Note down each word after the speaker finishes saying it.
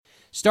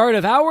Start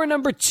of hour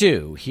number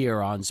 2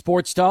 here on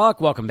Sports Talk.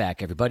 Welcome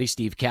back, everybody.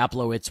 Steve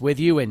Kaplowitz with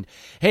you. And,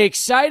 hey,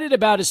 excited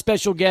about a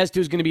special guest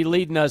who's going to be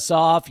leading us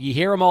off. You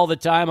hear him all the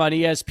time on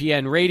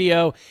ESPN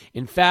Radio.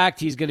 In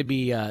fact, he's going to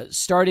be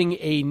starting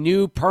a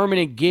new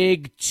permanent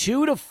gig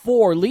 2 to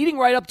 4, leading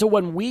right up to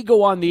when we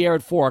go on the air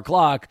at 4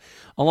 o'clock,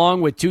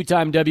 along with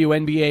two-time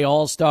WNBA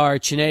All-Star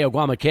Chiney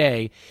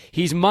Ogwumike.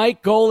 He's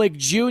Mike Golic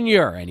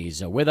Jr., and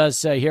he's with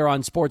us here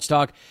on Sports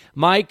Talk.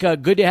 Mike,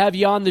 good to have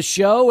you on the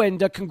show,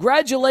 and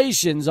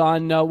congratulations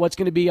on what's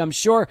going to be, I'm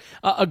sure,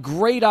 a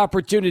great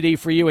opportunity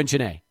for you and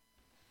Chiney.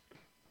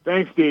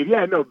 Thanks, Steve.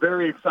 Yeah, no,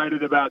 very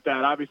excited about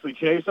that. Obviously,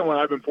 Chiney, someone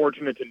I've been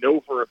fortunate to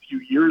know for a few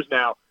years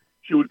now.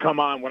 She would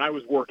come on when I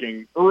was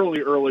working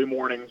early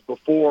mornings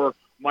before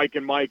Mike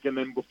and Mike, and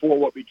then before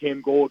what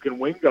became Golic and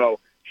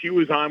Wingo. She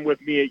was on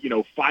with me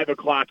at, 5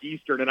 o'clock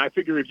Eastern, and I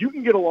figure if you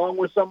can get along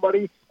with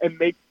somebody and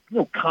make,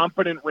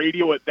 competent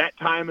radio at that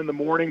time in the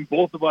morning,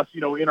 both of us,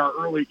 in our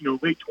early,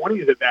 late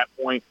 20s at that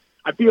point,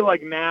 I feel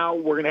like now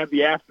we're going to have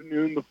the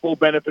afternoon, the full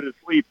benefit of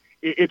sleep.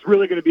 It's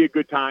really going to be a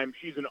good time.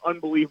 She's an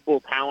unbelievable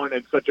talent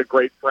and such a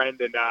great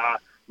friend, and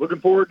looking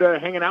forward to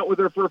hanging out with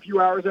her for a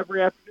few hours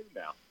every afternoon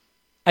now.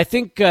 I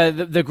think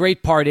the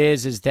great part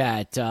is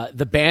that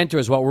the banter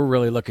is what we're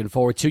really looking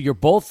forward to. You're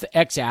both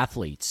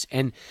ex-athletes,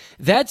 and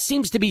that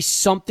seems to be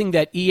something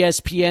that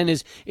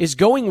ESPN is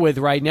going with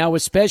right now,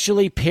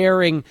 especially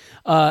pairing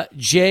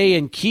Jay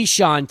and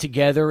Keyshawn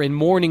together in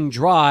Morning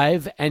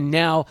Drive, and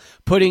now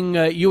putting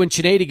you and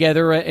Chiney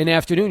together in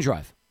Afternoon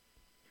Drive.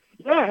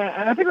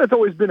 Yeah, I think that's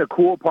always been a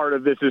cool part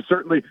of this is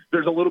certainly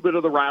there's a little bit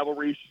of the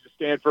rivalry. She's a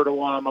Stanford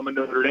alum. I'm a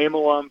Notre Dame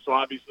alum, so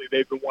obviously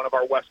they've been one of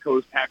our West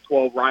Coast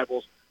Pac-12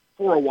 rivals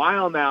for a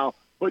while now,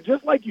 but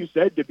just like you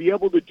said, to be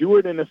able to do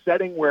it in a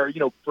setting where,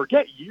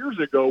 forget years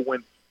ago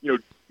when,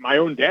 my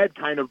own dad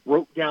kind of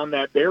broke down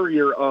that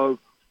barrier of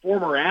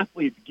former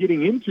athletes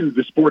getting into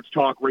the sports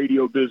talk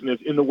radio business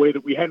in the way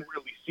that we hadn't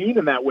really seen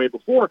in that way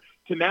before,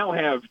 to now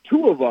have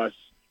two of us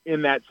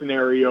in that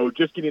scenario,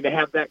 just getting to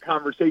have that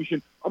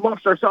conversation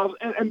amongst ourselves.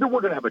 And then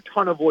we're going to have a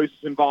ton of voices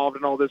involved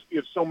in all this. We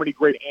have so many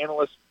great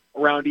analysts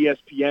around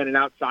ESPN and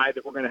outside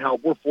that we're going to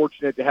help. We're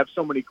fortunate to have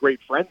so many great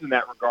friends in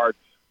that regard.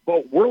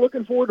 But we're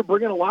looking forward to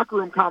bringing a locker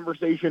room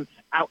conversation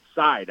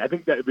outside. I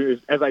think that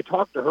as I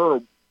talked to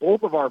her,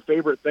 both of our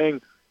favorite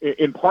thing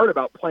in part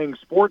about playing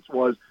sports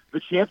was the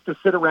chance to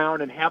sit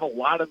around and have a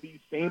lot of these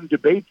same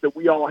debates that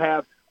we all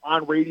have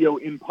on radio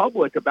in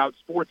public about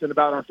sports and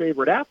about our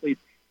favorite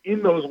athletes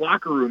in those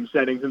locker room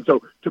settings. And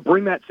so to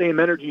bring that same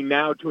energy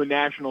now to a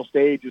national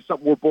stage is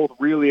something we're both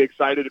really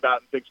excited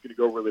about and think is going to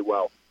go really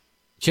well.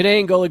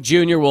 Chiney Golic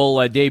Jr.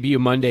 will debut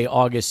Monday,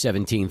 August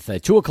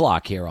 17th, 2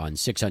 o'clock here on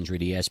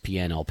 600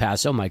 ESPN El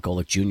Paso. Mike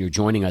Golic Jr.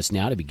 joining us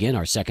now to begin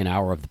our second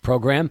hour of the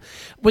program.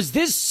 Was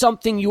this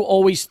something you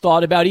always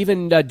thought about,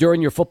 even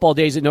during your football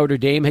days at Notre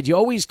Dame? Had you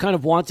always kind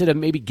of wanted to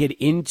maybe get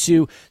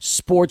into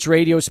sports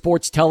radio,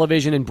 sports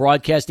television, and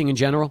broadcasting in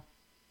general?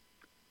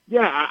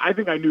 Yeah, I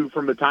think I knew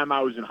from the time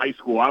I was in high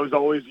school. I was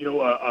always,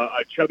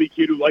 a chubby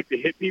kid who liked to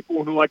hit people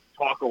and who liked to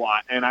talk a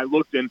lot. And I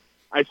looked and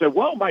I said,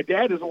 well, my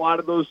dad is a lot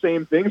of those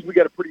same things. We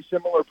got a pretty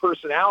similar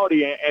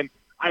personality, and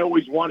I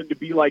always wanted to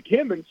be like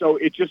him. And so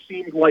it just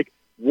seemed like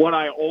what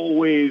I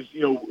always,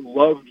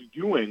 loved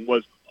doing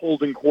was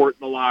holding court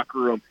in the locker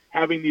room,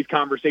 having these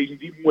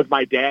conversations, even with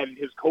my dad and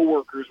his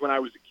coworkers when I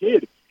was a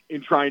kid,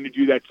 in trying to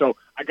do that. So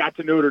I got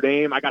to Notre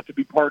Dame. I got to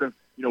be part of,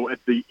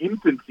 at the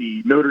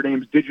infancy, Notre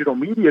Dame's digital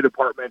media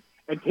department,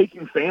 and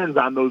taking fans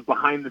on those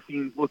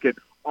behind-the-scenes look at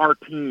our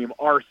team,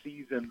 our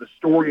season, the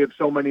story of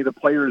so many of the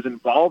players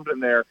involved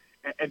in there,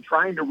 and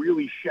trying to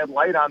really shed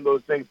light on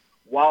those things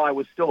while I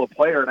was still a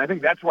player. And I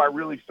think that's where I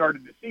really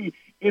started to see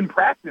in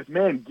practice,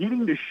 man,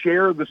 getting to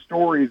share the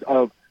stories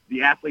of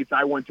the athletes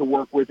I went to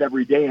work with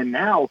every day, and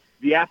now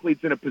the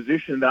athletes in a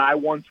position that I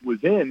once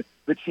was in,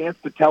 the chance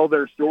to tell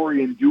their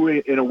story and do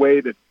it in a way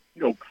that's,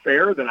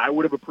 fair, that I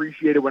would have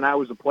appreciated when I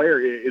was a player,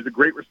 is a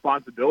great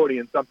responsibility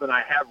and something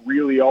I have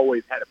really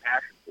always had a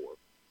passion for.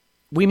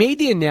 We made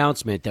the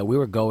announcement that we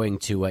were going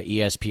to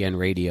ESPN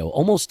Radio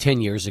almost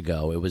 10 years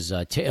ago. It was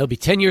it'll be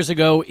 10 years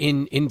ago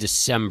in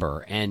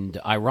December. And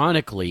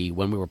ironically,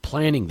 when we were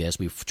planning this,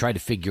 we tried to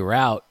figure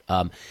out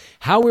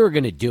how we were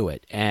going to do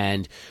it.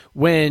 And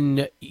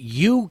when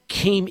you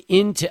came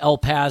into El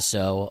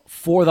Paso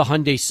for the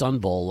Hyundai Sun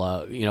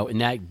Bowl, in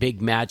that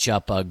big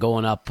matchup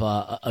going up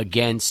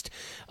against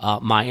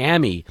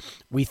Miami,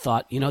 we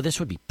thought, this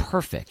would be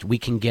perfect. We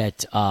can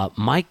get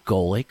Mike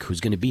Golic,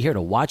 who's going to be here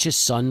to watch his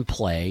son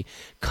play,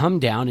 come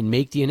down and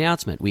make the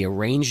announcement. We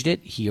arranged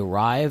it. He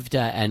arrived,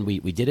 and we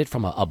did it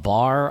from a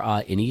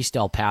bar in East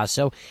El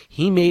Paso.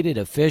 He made it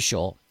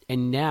official.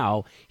 And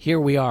now,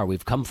 here we are.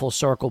 We've come full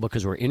circle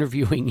because we're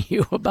interviewing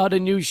you about a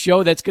new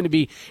show that's going to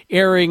be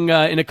airing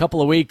in a couple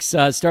of weeks,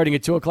 starting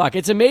at 2 o'clock.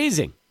 It's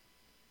amazing.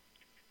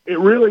 It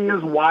really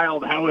is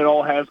wild how it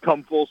all has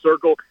come full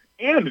circle.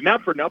 And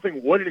not for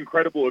nothing, what an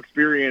incredible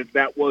experience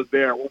that was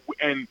there.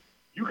 And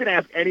you can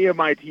ask any of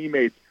my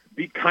teammates,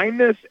 the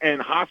kindness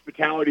and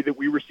hospitality that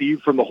we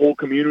received from the whole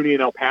community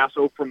in El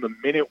Paso from the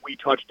minute we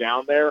touched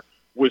down there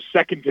was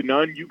second to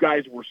none. You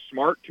guys were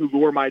smart to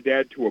lure my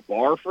dad to a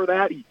bar for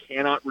that. He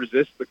cannot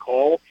resist the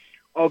call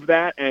of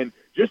that. And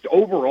just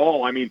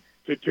overall, I mean,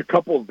 to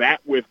couple that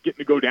with getting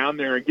to go down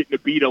there and getting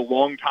to beat a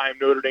longtime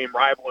Notre Dame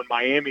rival in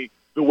Miami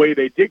the way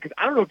they did, because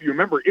I don't know if you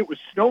remember, it was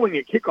snowing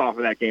at kickoff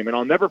of that game, and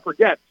I'll never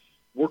forget,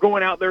 we're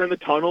going out there in the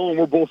tunnel, and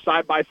we're both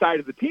side by side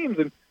of the teams,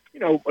 and, you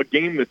know, a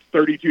game that's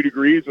 32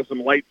 degrees with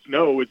some light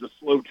snow is a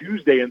slow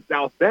Tuesday in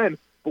South Bend,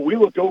 but we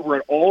looked over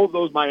at all of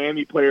those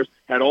Miami players,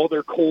 had all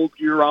their cold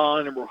gear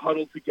on, and were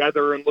huddled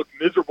together and looked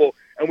miserable,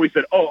 and we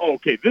said, oh,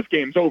 okay, this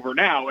game's over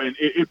now, and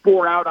it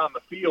bore out on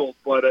the field,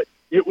 but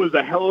it was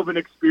a hell of an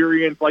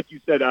experience. Like you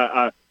said,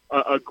 a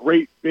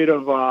great bit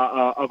of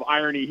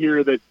irony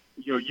here that,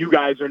 you know, you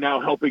guys are now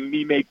helping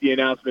me make the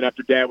announcement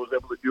after Dad was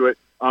able to do it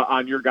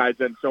on your guys'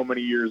 end so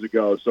many years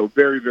ago. So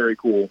very, very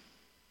cool.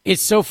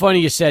 It's so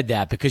funny you said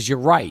that, because you're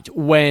right.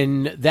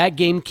 When that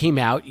game came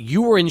out,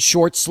 you were in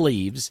short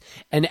sleeves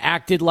and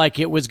acted like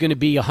it was going to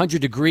be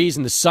 100 degrees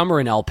in the summer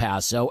in El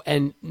Paso,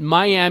 and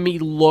Miami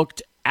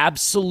looked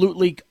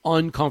absolutely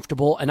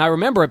uncomfortable. And I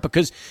remember it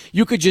because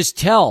you could just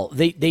tell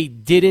they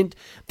didn't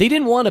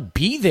want to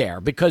be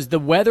there because the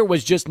weather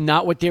was just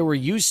not what they were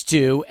used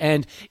to,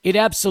 and it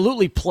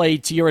absolutely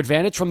played to your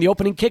advantage from the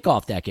opening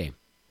kickoff that game.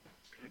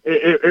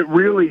 It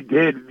really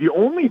did. The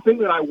only thing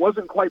that I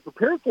wasn't quite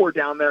prepared for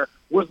down there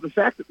was the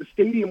fact that the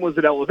stadium was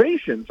at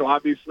elevation. So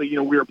obviously, you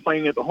know, we were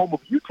playing at the home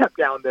of UTEP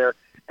down there,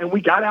 and we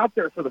got out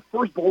there for the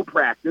first bowl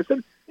practice.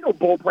 And, you know,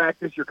 bowl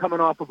practice, you're coming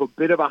off of a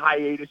bit of a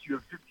hiatus. You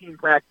have 15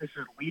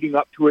 practices leading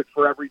up to it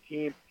for every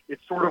team.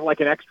 It's sort of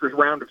like an extra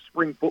round of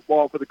spring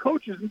football for the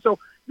coaches. And so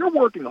you're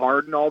working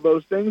hard and all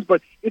those things,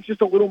 but it's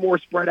just a little more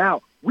spread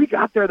out. We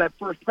got there that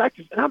first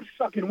practice, and I'm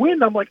sucking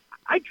wind. I'm like,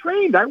 I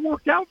trained. I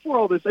worked out for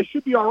all this. I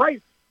should be all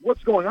right.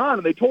 What's going on?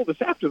 And they told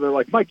us after, they're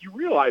like, Mike, you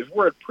realize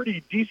we're at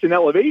pretty decent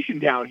elevation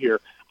down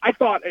here. I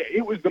thought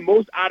it was the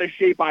most out of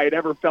shape I had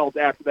ever felt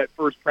after that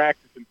first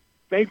practice, and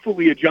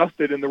thankfully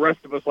adjusted, and the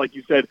rest of us, like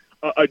you said,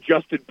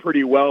 adjusted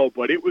pretty well.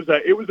 But it was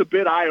a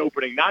bit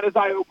eye-opening. Not as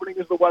eye-opening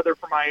as the weather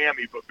for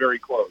Miami, but very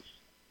close.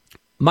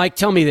 Mike,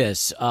 tell me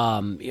this.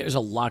 There's a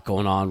lot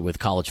going on with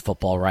college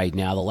football right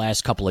now. The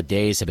last couple of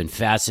days have been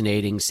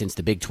fascinating since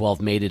the Big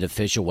 12 made it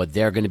official what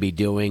they're going to be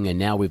doing, and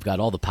now we've got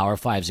all the Power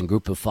Fives and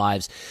Group of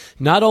Fives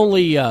not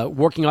only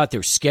working out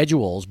their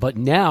schedules, but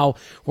now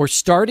we're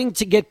starting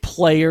to get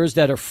players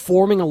that are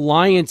forming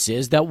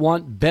alliances that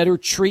want better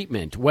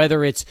treatment,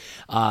 whether it's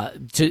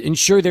to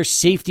ensure their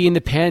safety in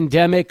the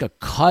pandemic, a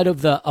cut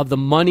of the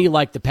money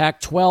like the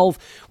Pac-12.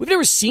 We've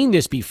never seen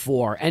this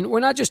before, and we're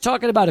not just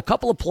talking about a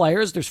couple of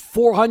players. There's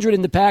 400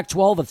 in the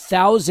Pac-12,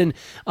 1,000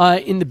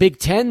 in the Big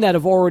Ten that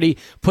have already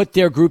put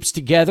their groups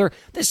together.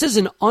 This is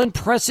an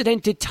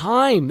unprecedented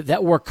time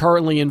that we're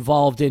currently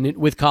involved in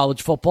with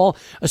college football,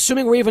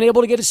 assuming we're even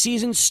able to get a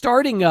season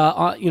starting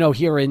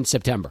here in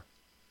September.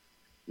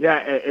 Yeah,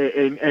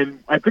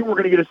 and I think we're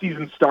going to get a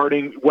season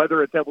starting,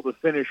 whether it's able to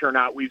finish or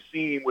not. We've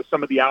seen with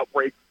some of the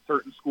outbreaks in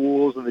certain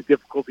schools and the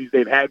difficulties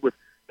they've had with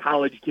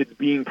college kids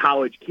being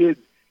college kids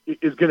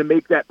is going to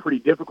make that pretty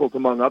difficult,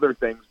 among other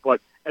things.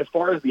 But as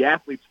far as the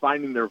athletes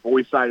finding their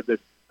voice side of this,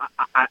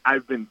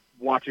 I've been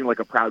watching like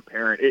a proud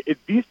parent.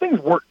 These things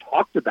weren't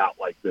talked about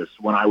like this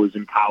when I was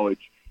in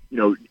college,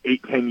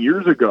 8-10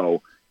 years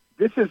ago.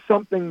 This is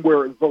something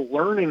where the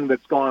learning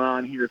that's gone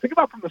on here, think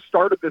about from the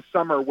start of this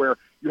summer where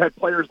you had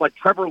players like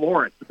Trevor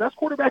Lawrence, the best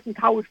quarterback in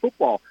college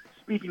football,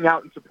 speaking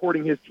out and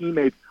supporting his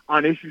teammates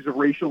on issues of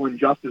racial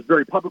injustice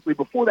very publicly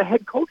before the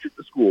head coach at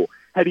the school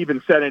had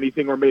even said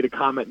anything or made a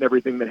comment and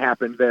everything that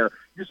happened there.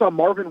 You saw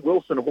Marvin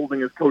Wilson holding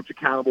his coach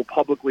accountable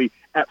publicly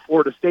at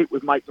Florida State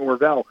with Mike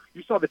Norvell.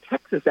 You saw the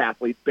Texas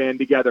athletes band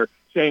together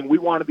saying, we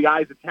wanted the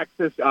eyes of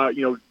Texas,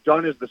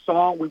 done as the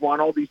song. We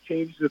want all these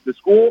changes at the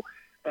school.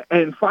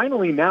 And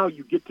finally, now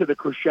you get to the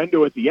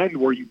crescendo at the end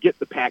where you get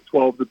the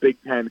Pac-12, the Big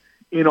Ten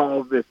in all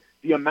of this.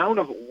 The amount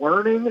of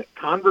learning,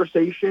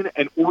 conversation,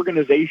 and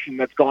organization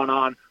that's gone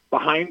on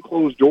behind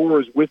closed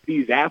doors with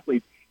these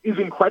athletes is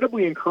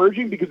incredibly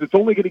encouraging because it's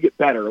only going to get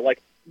better.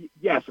 Like,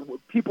 yes,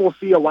 people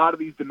see a lot of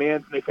these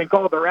demands and they think,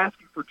 oh, they're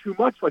asking for too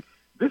much. Like,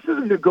 this is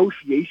a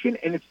negotiation,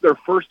 and it's their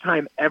first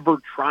time ever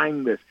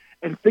trying this.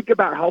 And think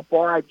about how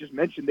far I've just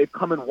mentioned they've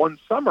come in one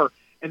summer,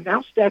 and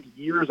now stack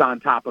years on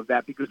top of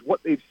that, because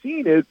what they've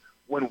seen is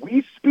when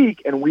we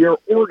speak and we are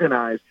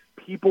organized,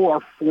 people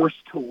are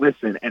forced to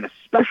listen, and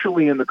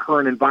especially in the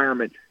current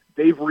environment,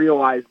 they've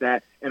realized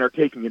that and are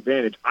taking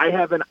advantage. I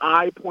have an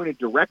eye pointed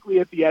directly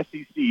at the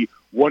SEC,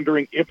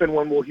 wondering if and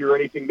when we'll hear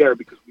anything there,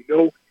 because we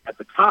know at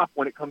the top,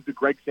 when it comes to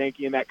Greg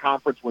Sankey in that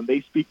conference, when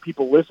they speak,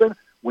 people listen.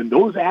 When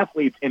those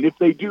athletes, and if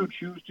they do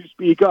choose to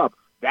speak up,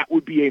 that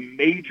would be a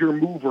major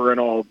mover in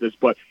all of this.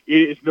 But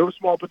it is no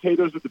small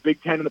potatoes that the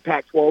Big Ten and the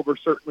Pac-12 are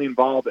certainly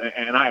involved,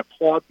 and I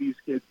applaud these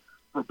kids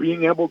for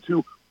being able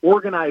to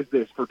organize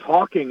this, for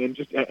talking and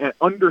just and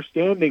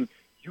understanding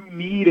you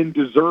need and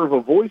deserve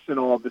a voice in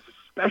all of this,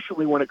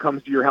 especially when it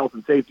comes to your health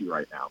and safety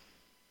right now.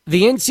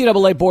 The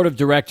NCAA Board of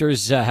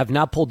Directors have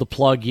not pulled the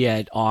plug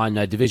yet on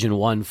Division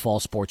I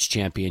fall sports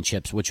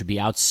championships, which would be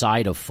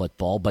outside of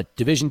football, but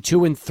Division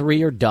II and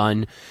III are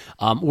done.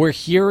 We're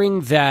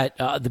hearing that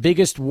the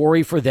biggest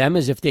worry for them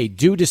is if they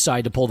do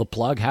decide to pull the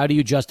plug, how do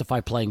you justify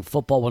playing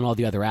football when all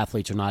the other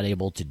athletes are not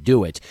able to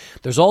do it?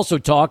 There's also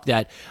talk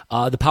that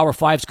the Power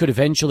Fives could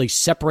eventually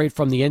separate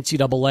from the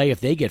NCAA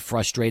if they get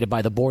frustrated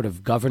by the Board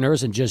of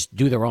Governors and just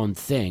do their own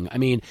thing. I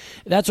mean,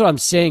 that's what I'm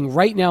saying.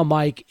 Right now,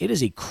 Mike, it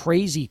is a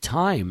crazy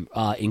time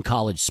in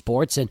college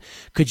sports. And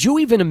could you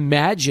even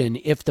imagine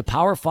if the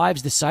Power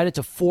Fives decided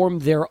to form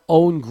their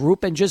own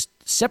group and just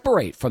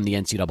separate from the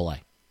NCAA?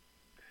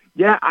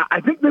 Yeah, I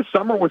think this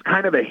summer was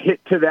kind of a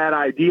hit to that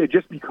idea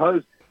just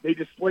because they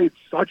displayed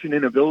such an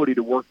inability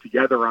to work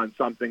together on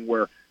something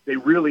where they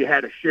really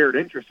had a shared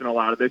interest in a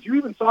lot of this. You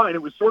even saw, and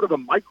it was sort of a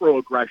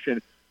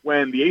microaggression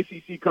when the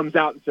ACC comes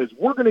out and says,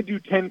 we're going to do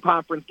 10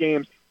 conference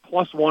games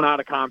plus one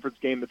out-of-conference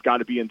game that's got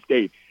to be in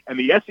state. And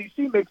the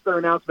SEC makes their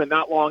announcement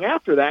not long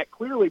after that,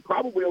 clearly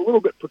probably a little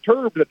bit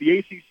perturbed that the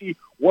ACC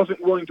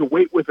wasn't willing to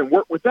wait with and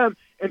work with them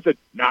and said,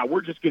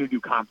 we're just going to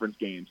do conference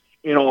games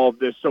in all of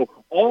this. So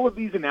all of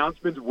these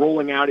announcements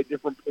rolling out at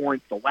different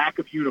points, the lack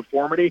of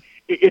uniformity,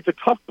 it's a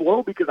tough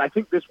blow because I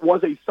think this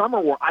was a summer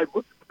where I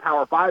looked at the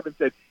Power Five and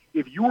said,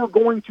 if you were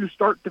going to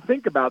start to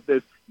think about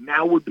this,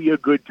 now would be a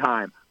good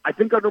time. I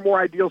think under more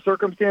ideal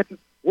circumstances,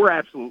 we're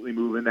absolutely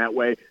moving that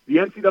way. The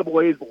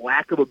NCAA's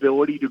lack of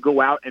ability to go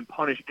out and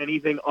punish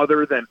anything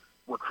other than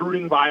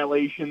recruiting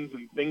violations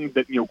and things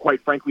that,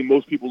 quite frankly,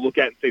 most people look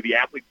at and say the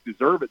athletes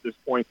deserve at this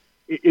point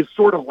is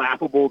sort of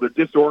laughable. They're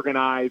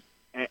disorganized,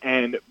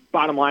 and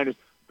bottom line is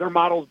their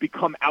models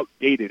become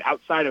outdated.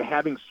 Outside of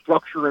having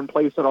structure in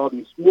place at all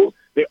these schools,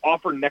 they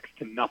offer next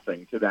to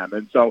nothing to them.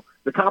 And so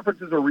the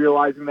conferences are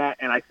realizing that,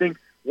 and I think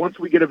once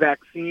we get a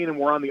vaccine and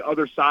we're on the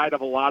other side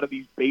of a lot of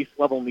these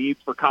base-level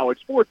needs for college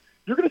sports,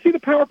 you're going to see the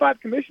Power Five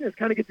commissioners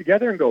kind of get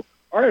together and go,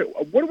 all right,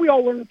 what do we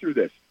all learn through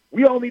this?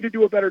 We all need to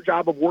do a better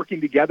job of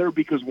working together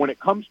because when it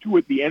comes to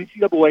it, the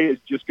NCAA is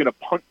just going to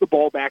punt the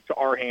ball back to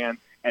our hands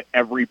at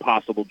every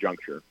possible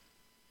juncture.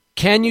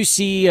 Can you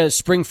see a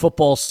spring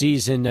football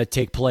season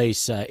take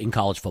place in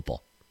college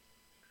football?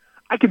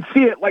 I can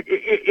see it. Like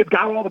it's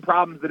got all the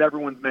problems that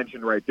everyone's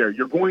mentioned right there.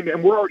 You're going to,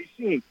 and we're already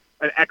seeing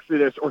an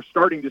exodus or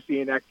starting to see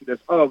an exodus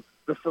of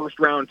the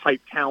first-round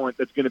type talent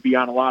that's going to be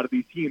on a lot of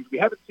these teams. We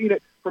haven't seen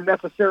it from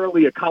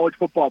necessarily a college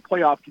football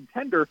playoff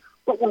contender,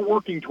 but we're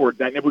working towards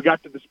that. And if we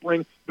got to the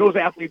spring, those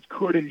athletes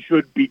could and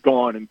should be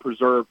gone and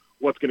preserve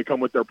what's going to come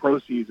with their pro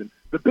season.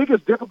 The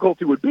biggest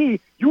difficulty would be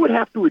you would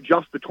have to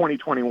adjust the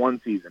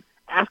 2021 season.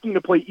 Asking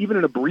to play even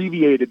an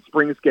abbreviated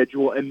spring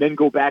schedule and then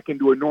go back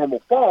into a normal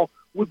fall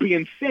would be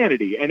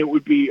insanity, and it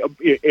would be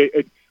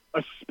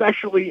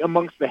especially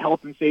amongst the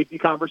health and safety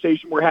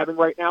conversation we're having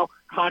right now,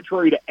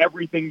 contrary to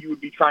everything you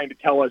would be trying to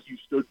tell us you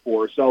stood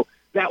for. So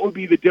that would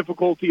be the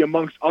difficulty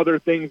amongst other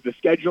things. The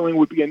scheduling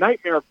would be a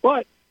nightmare,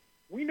 but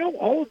we know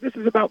all of this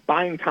is about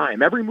buying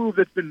time. Every move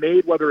that's been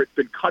made, whether it's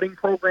been cutting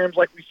programs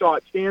like we saw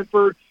at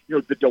Stanford,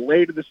 the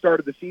delay to the start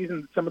of the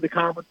season that some of the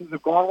conferences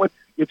have gone with,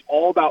 it's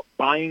all about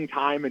buying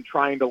time and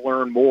trying to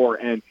learn more.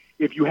 And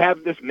if you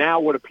have this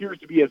now, what appears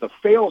to be as a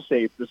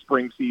fail-safe the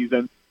spring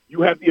season,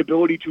 you have the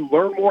ability to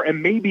learn more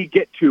and maybe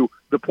get to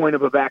the point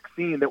of a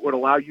vaccine that would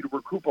allow you to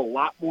recoup a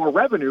lot more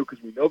revenue,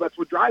 because we know that's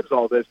what drives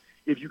all this,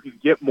 if you can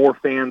get more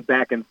fans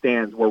back in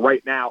stands, where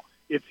right now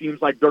it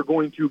seems like they're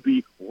going to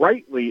be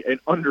rightly and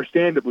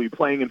understandably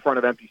playing in front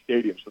of empty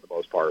stadiums for the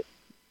most part.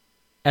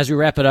 As we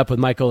wrap it up with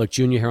Mike Golic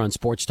Jr. here on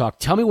Sports Talk,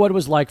 tell me what it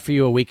was like for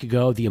you a week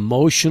ago, the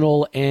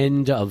emotional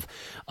end of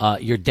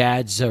your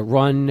dad's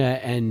run,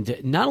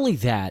 and not only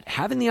that,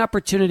 having the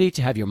opportunity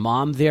to have your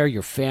mom there,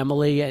 your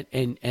family,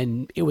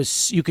 and it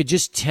was, you could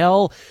just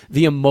tell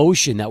the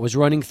emotion that was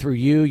running through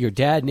you, your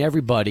dad, and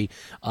everybody.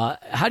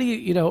 How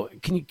do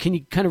can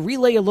you kind of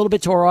relay a little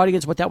bit to our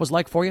audience what that was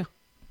like for you?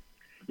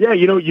 Yeah,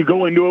 you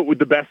go into it with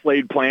the best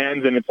laid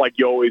plans, and it's like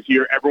you always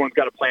hear, everyone's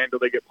got a plan until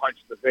they get punched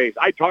in the face.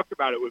 I talked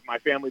about it with my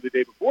family the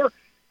day before,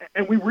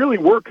 and we really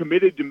were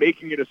committed to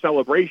making it a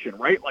celebration,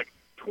 right? Like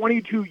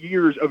 22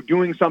 years of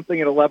doing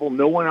something at a level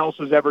no one else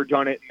has ever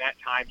done it in that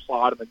time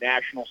slot on the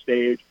national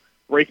stage,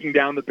 breaking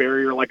down the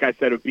barrier, like I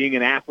said, of being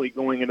an athlete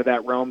going into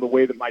that realm the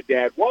way that my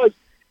dad was,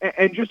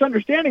 and just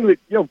understanding that,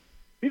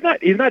 he's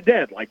not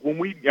dead. Like when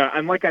we,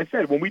 and like I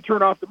said, when we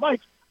turn off the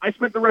mics, I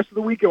spent the rest of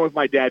the weekend with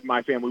my dad and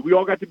my family. We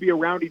all got to be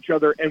around each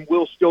other, and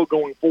we'll still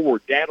going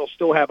forward. Dad will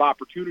still have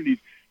opportunities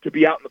to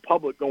be out in the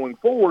public going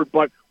forward,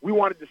 but we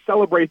wanted to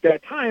celebrate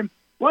that time.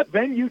 But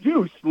then you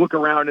do look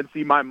around and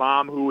see my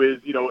mom, who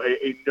is,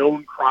 a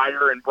known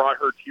crier, and brought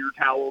her tear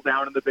towel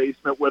down in the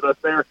basement with us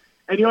there.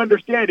 And you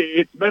understand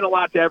it's meant a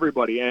lot to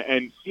everybody.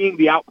 And seeing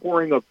the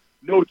outpouring of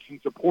notes and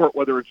support,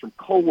 whether it's from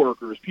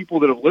coworkers,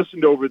 people that have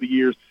listened over the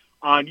years,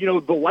 on,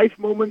 the life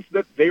moments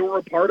that they were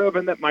a part of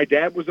and that my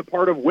dad was a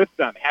part of with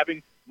them,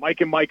 having Mike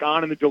and Mike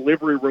on in the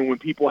delivery room when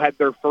people had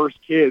their first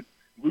kids,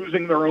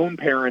 losing their own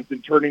parents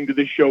and turning to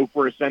the show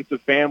for a sense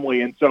of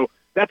family. And so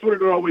that's what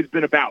it had always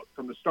been about.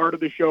 From the start of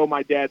the show,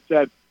 my dad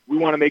said, We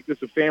want to make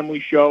this a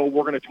family show.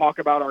 We're going to talk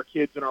about our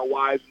kids and our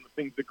wives and the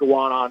things that go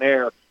on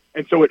air.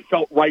 And so it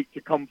felt right to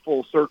come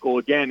full circle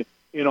again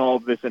in all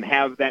of this and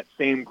have that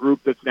same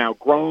group that's now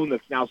grown,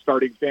 that's now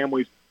starting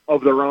families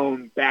of their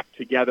own back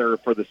together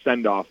for the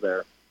send-off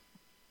there.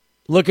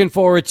 Looking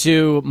forward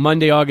to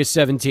Monday, August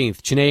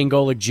 17th. Jon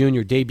Golic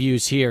Jr.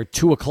 debuts here,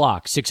 2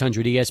 o'clock,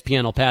 600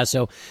 ESPN El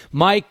Paso.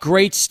 Mike,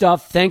 great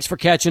stuff. Thanks for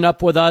catching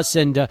up with us,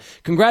 and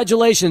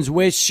congratulations.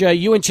 Wish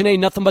you and Jon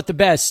nothing but the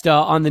best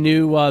on the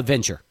new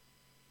venture.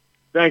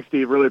 Thanks,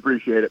 Steve. Really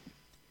appreciate it.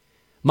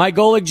 Mike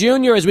Golic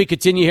Jr. as we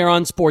continue here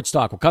on Sports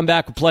Talk. We'll come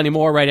back with plenty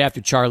more right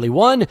after Charlie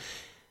 1.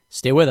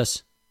 Stay with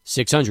us.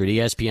 600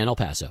 ESPN El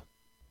Paso.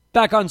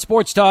 Back on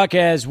Sports Talk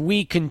as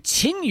we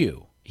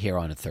continue here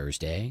on a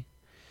Thursday.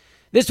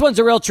 This one's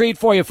a real treat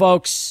for you,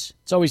 folks.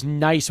 It's always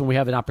nice when we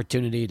have an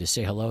opportunity to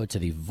say hello to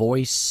the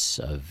voice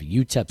of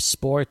UTEP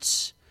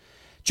sports,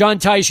 Jon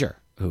Teicher,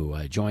 who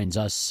joins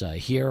us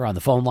here on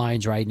the phone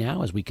lines right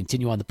now as we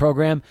continue on the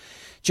program.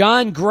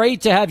 Jon,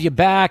 great to have you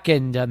back,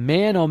 and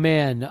man, oh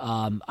man,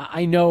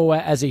 I know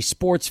as a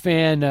sports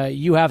fan,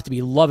 you have to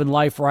be loving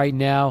life right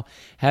now,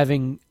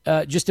 having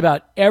just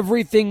about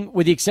everything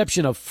with the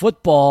exception of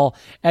football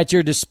at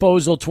your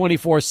disposal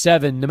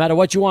 24/7. No matter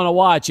what you want to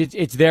watch,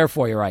 it's there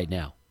for you right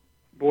now.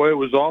 Boy, it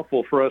was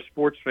awful for us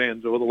sports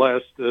fans over the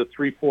last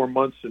 3-4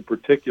 months in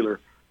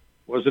particular.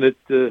 Wasn't it,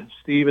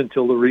 Steve,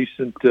 until the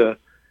recent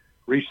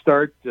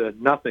restart?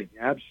 Nothing.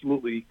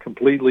 Absolutely,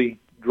 completely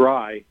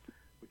dry,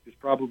 which is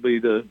probably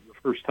the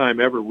first time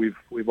ever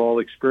we've all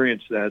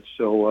experienced that.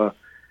 So,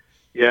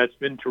 yeah, it's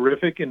been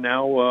terrific, and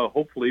now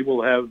hopefully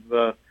we'll have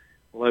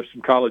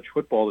some college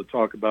football to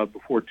talk about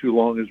before too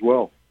long as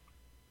well.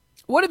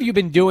 What have you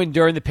been doing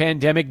during the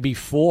pandemic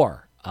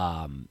before?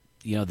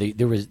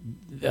 There was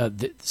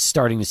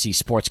starting to see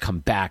sports come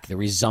back, the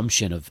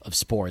resumption of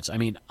sports. I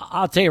mean,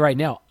 I'll tell you right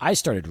now, I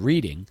started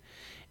reading,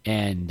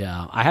 and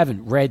I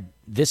haven't read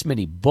this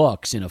many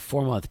books in a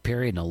 4-month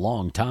period in a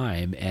long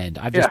time, and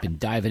I've just been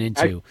diving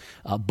into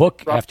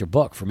book after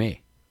book for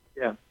me.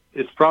 Yeah,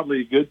 it's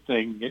probably a good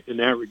thing in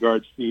that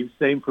regard, Steve.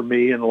 Same for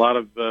me, and a lot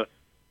of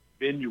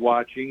binge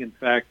watching. In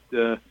fact,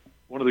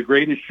 one of the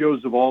greatest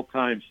shows of all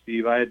time,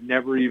 Steve. I had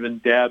never even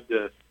dabbed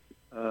a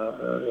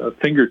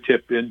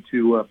fingertip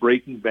into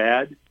Breaking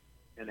Bad,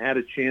 and had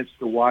a chance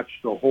to watch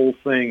the whole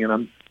thing. And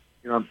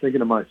I'm thinking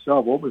to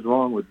myself, what was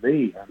wrong with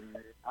me? I mean,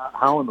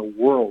 how in the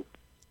world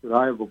could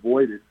I have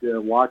avoided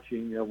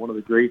watching one of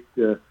the great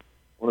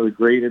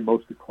and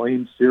most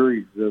acclaimed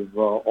series of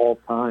all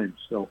time?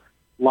 So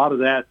a lot of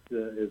that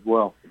as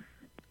well.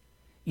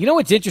 You know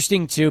what's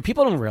interesting, too?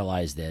 People don't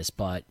realize this,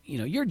 but,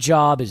 your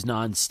job is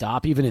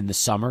nonstop, even in the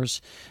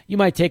summers. You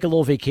might take a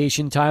little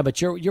vacation time,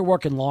 but you're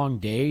working long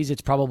days.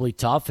 It's probably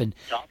tough. And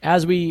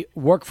as we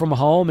work from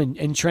home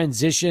and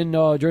transition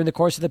during the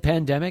course of the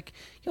pandemic,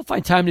 you'll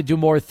find time to do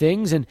more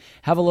things and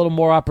have a little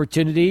more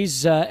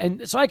opportunities.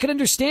 And so I can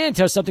understand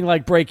how something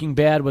like Breaking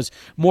Bad was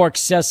more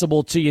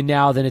accessible to you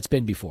now than it's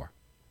been before.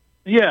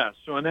 Yeah,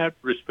 so in that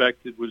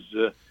respect, it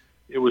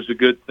was a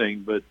good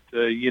thing, but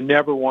you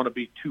never want to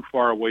be too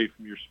far away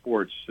from your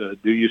sports,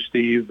 do you,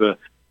 Steve?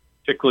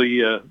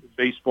 Particularly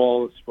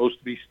baseball is supposed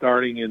to be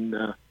starting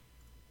in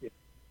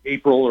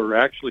April or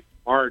actually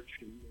March,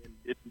 and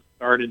didn't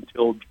start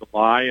until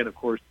July. And, of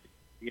course,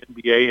 the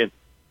NBA and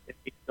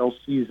NHL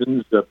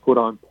seasons put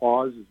on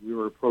pause as we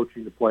were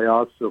approaching the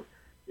playoffs. So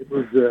it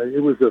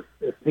was a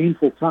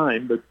painful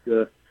time,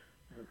 but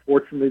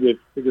unfortunately they've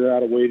figured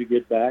out a way to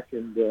get back,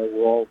 and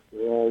we're all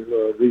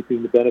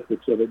reaping the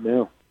benefits of it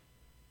now.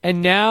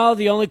 And now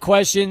the only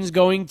question is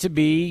going to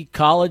be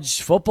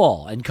college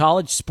football and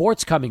college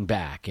sports coming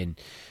back. And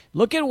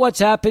look at what's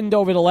happened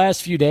over the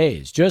last few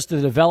days, just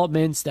the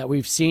developments that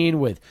we've seen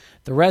with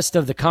the rest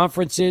of the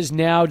conferences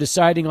now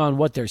deciding on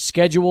what their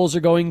schedules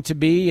are going to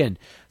be. And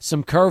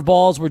some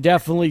curveballs were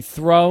definitely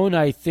thrown.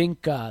 I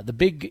think the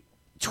Big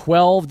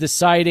 12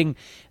 deciding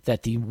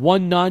that the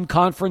one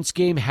non-conference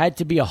game had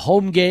to be a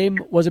home game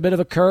was a bit of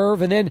a curve.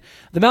 And then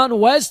the Mountain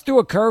West threw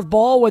a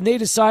curveball when they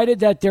decided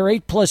that their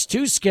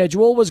 8+2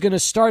 schedule was going to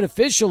start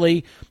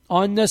officially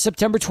on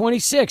September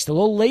 26th, a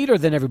little later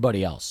than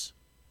everybody else.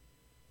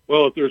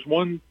 Well, if there's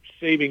one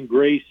saving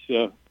grace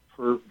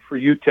for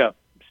UTEP,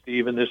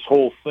 Steve, in this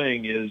whole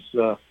thing is,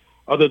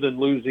 other than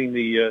losing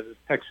the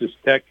Texas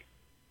Tech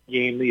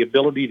game, the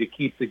ability to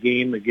keep the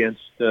game against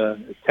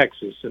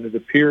Texas. And it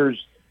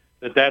appears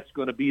that that's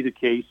going to be the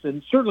case,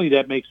 and certainly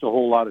that makes a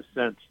whole lot of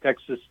sense.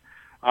 Texas,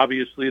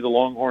 obviously, the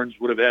Longhorns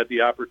would have had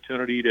the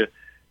opportunity to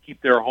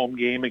keep their home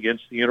game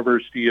against the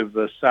University of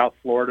South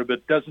Florida,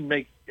 but doesn't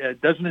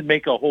it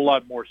make a whole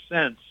lot more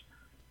sense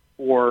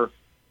for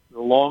the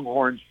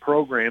Longhorns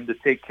program to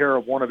take care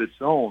of one of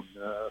its own,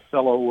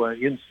 fellow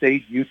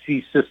in-state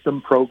UT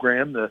system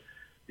program, the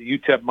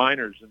UTEP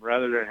Miners, and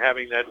rather than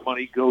having that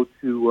money go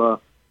to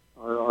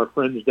our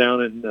friends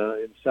down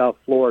in South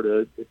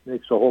Florida, it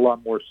makes a whole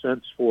lot more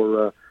sense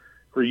for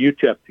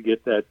UTEP to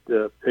get that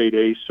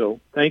payday.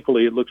 So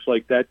thankfully, it looks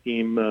like that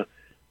game,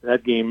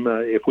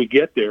 if we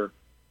get there,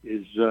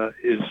 is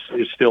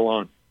still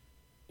on.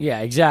 Yeah,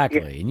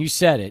 exactly. Yeah. And you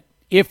said it.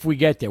 if we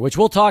get there, which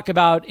we'll talk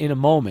about in a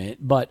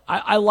moment. But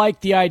I like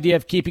the idea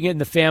of keeping it in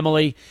the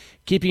family,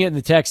 keeping it in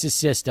the Texas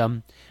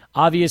system.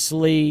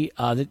 Obviously,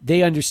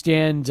 they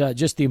understand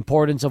just the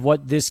importance of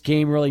what this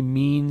game really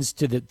means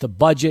to the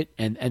budget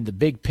and the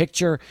big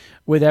picture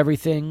with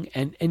everything.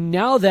 And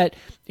now that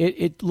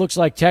it looks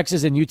like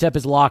Texas and UTEP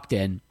is locked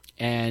in,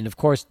 and, of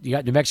course, you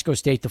got New Mexico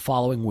State the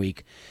following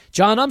week,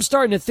 John, I'm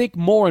starting to think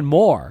more and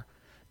more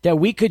that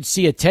we could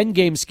see a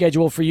 10-game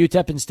schedule for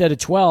UTEP instead of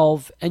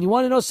 12. And you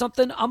want to know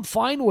something? I'm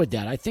fine with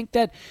that. I think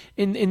that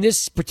in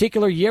this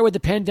particular year with the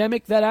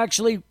pandemic, that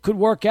actually could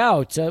work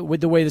out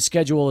with the way the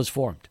schedule is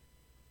formed.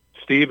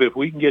 Steve, if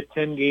we can get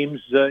 10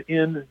 games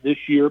in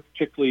this year,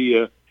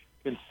 particularly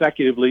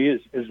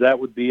consecutively, as that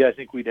would be, I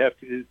think we'd have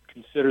to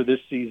consider this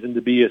season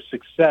to be a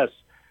success,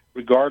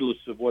 regardless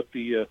of what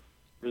the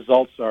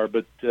results are.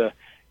 But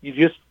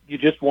you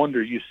just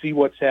wonder. You see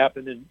what's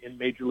happened in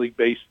Major League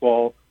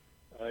Baseball.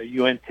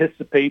 You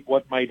anticipate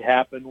what might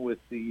happen with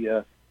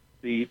the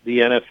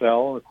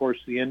NFL, and of course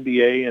the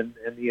NBA and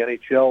the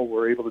NHL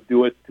were able to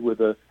do it with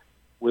a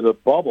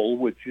bubble,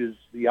 which is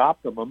the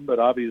optimum, but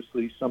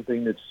obviously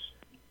something that's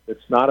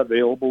not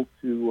available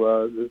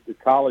to the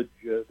college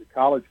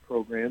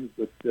programs.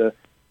 But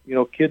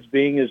kids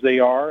being as they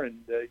are, and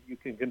you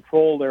can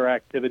control their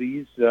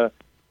activities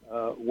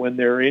when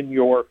they're in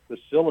your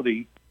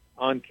facility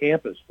on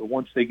campus. But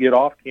once they get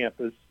off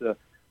campus,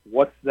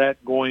 what's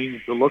that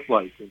going to look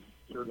like? And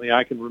certainly,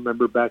 I can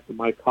remember back to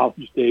my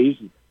college days,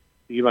 and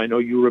Steve, I know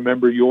you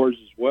remember yours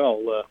as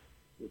well.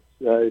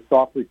 It's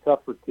awfully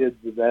tough for kids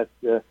of that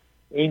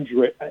age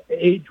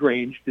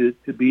range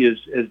to be as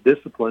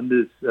disciplined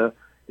as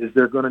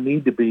they're going to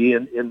need to be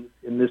in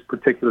this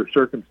particular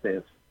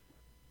circumstance.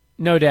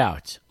 No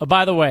doubt.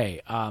 By the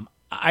way,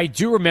 I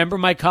do remember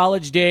my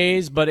college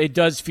days, but it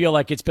does feel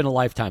like it's been a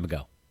lifetime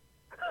ago.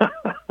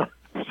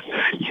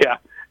 Yeah,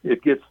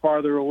 it gets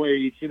farther away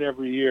each and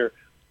every year.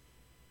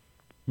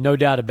 No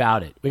doubt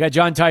about it. We got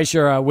Jon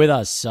Teicher with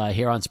us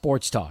here on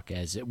Sports Talk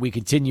as we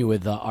continue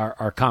with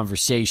our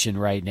conversation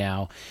right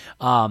now.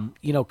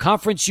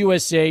 Conference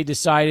USA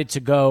decided to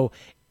go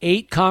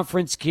 8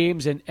 conference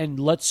games and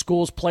let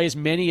schools play as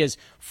many as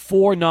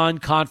 4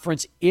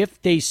 non-conference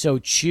if they so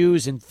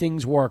choose, and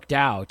things worked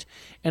out.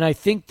 And I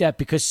think that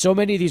because so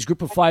many of these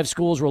group of 5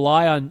 schools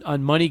rely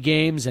on money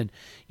games, and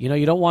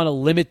you don't want to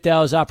limit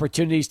those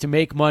opportunities to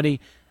make money,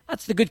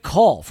 that's the good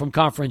call from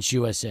Conference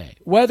USA.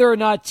 Whether or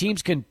not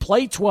teams can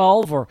play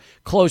 12 or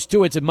close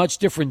to it's a much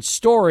different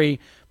story.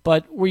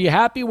 But were you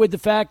happy with the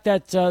fact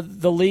that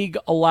the league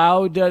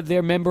allowed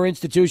their member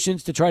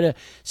institutions to try to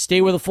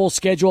stay with a full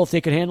schedule if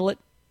they could handle it?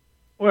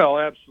 Well,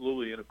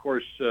 absolutely. And, of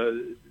course,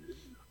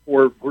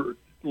 for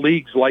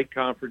leagues like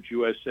Conference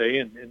USA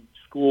and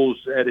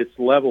schools at its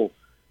level,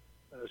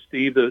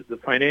 Steve, the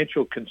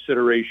financial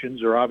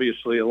considerations are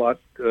obviously a lot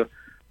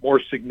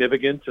more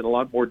significant and a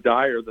lot more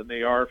dire than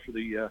they are for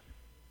the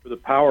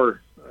power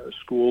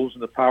schools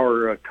and the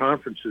power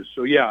conferences.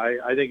 So, yeah,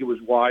 I think it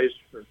was wise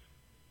for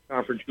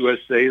Conference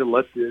USA to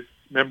let the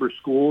member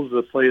schools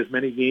play as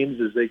many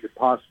games as they could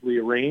possibly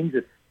arrange.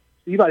 And,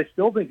 Steve, I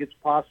still think it's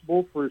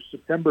possible for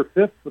September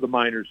 5th for the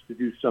Miners to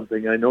do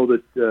something. I know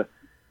that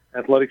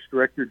Athletics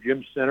Director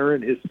Jim Center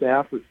and his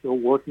staff are still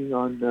working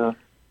on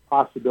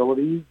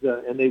possibilities,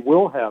 and they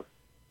will have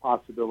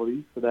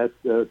possibilities for that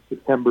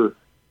September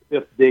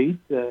 5th date,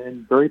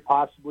 and very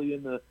possibly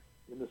in the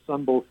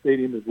Sun Bowl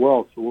Stadium as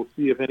well. So we'll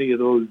see if any of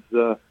those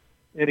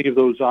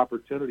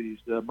opportunities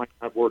might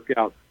not work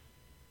out.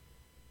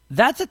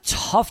 That's a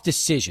tough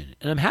decision,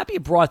 and I'm happy you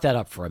brought that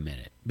up for a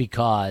minute,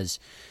 because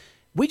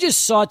we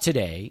just saw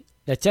today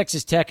that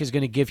Texas Tech is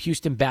going to give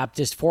Houston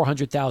Baptist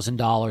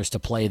 $400,000 to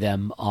play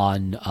them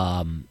on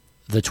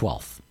the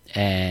 12th.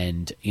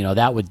 And,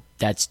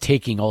 that's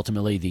taking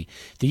ultimately the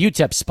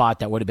UTEP spot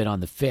that would have been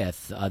on the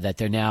 5th that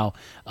they're now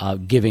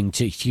giving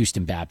to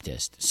Houston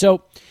Baptist.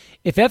 So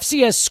if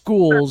FCS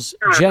schools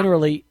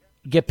generally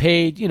get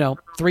paid,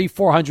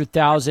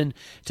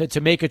 $300,000-$400,000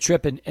 to make a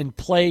trip and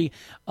play,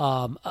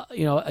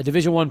 a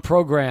Division I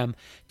program,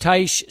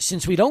 Teish,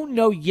 since we don't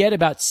know yet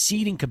about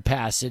seating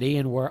capacity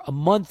and we're a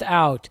month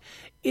out,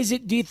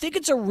 do you think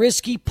it's a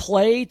risky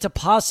play to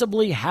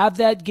possibly have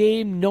that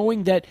game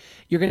knowing that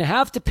you're going to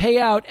have to pay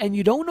out and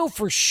you don't know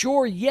for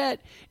sure yet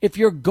if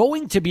you're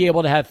going to be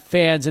able to have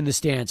fans in the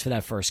stands for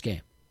that first game?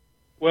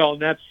 Well,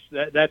 and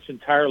that's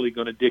entirely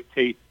going to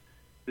dictate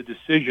the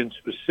decision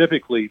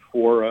specifically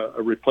for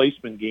a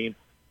replacement game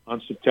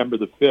on September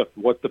the 5th,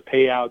 what the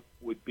payout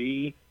would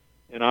be,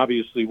 and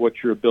obviously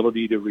what your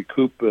ability to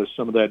recoup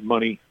some of that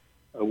money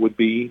would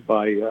be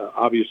by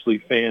obviously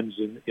fans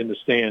in the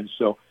stands.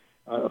 So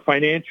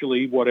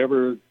financially,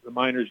 whatever the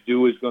Miners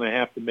do is going to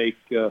have to make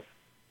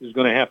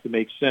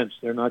sense.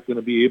 They're not going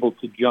to be able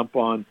to jump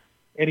on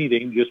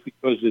anything just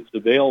because it's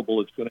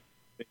available. It's going to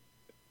make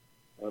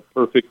a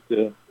perfect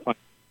sense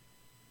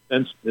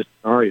in this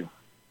scenario.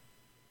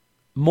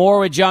 More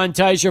with Jon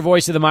Teicher,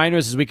 voice of the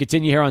Miners, as we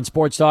continue here on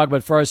Sports Talk.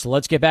 But first,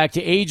 let's get back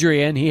to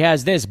Adrian. He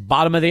has this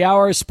bottom of the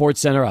hour Sports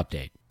Center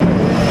update.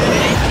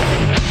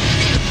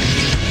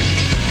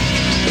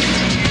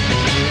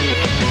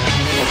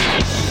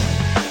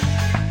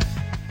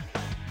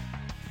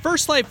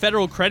 First Light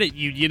Federal Credit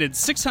Union and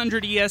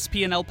 600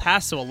 ESPN El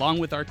Paso, along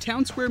with our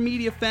Town Square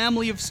Media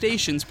family of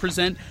stations,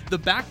 present the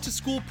Back to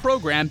School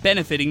program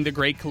benefiting the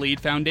Great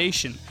Khalid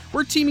Foundation.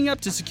 We're teaming up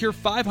to secure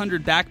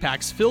 500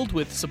 backpacks filled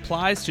with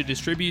supplies to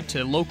distribute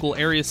to local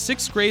area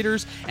 6th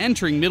graders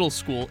entering middle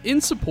school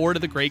in support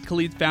of the Great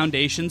Khalid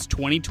Foundation's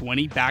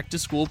 2020 Back to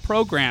School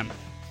program.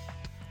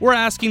 We're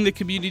asking the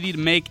community to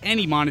make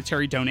any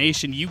monetary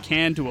donation you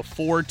can to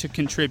afford to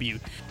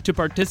contribute. To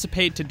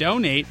participate to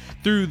donate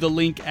through the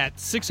link at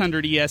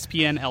 600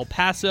 ESPN El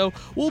Paso,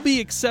 we'll be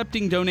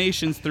accepting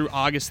donations through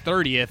August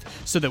 30th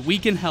so that we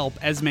can help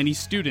as many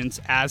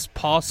students as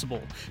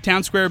possible.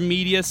 Town Square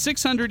Media,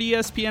 600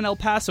 ESPN El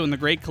Paso, and the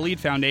Great Khalid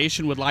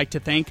Foundation would like to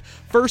thank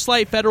First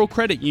Light Federal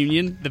Credit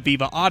Union, the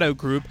Viva Auto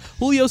Group,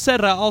 Julio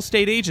Serra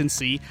Allstate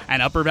Agency,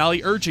 and Upper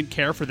Valley Urgent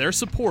Care for their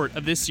support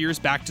of this year's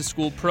Back to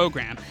School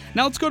program.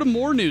 Now let's go to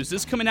more news.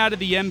 This is coming out of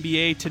the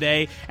NBA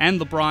today, and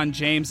LeBron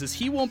James, as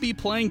he won't be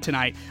playing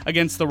tonight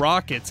against the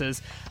Rockets,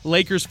 as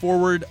Lakers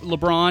forward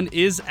LeBron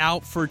is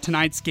out for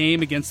tonight's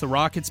game against the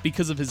Rockets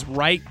because of his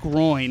right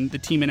groin, the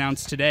team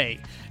announced today.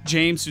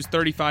 James, who's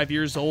 35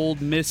 years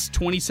old, missed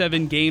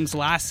 27 games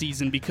last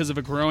season because of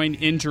a groin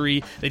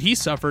injury that he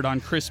suffered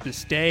on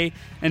Christmas Day,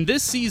 and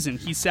this season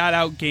he sat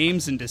out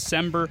games in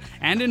December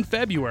and in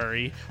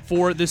February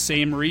for the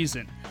same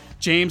reason.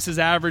 James has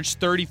averaged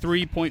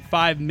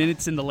 33.5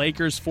 minutes in the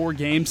Lakers' 4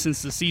 games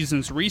since the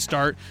season's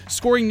restart,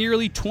 scoring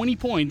nearly 20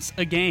 points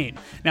a game.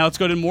 Now let's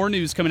go to more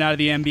news coming out of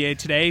the NBA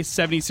today.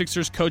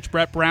 76ers coach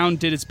Brett Brown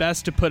did his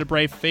best to put a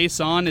brave face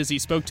on as he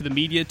spoke to the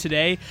media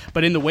today,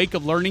 but in the wake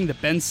of learning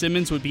that Ben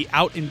Simmons would be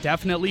out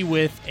indefinitely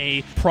with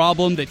a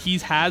problem that he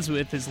has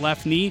with his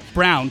left knee,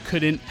 Brown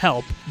couldn't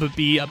help but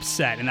be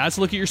upset. And that's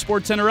a look at your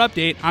SportsCenter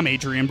update. I'm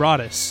Adrian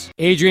Broadus.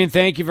 Adrian,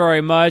 thank you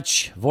very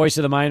much. Voice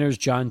of the Miners,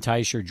 Jon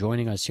Teicher,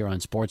 joining us here on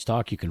Sports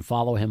Talk. You can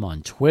follow him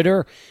on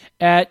Twitter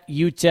at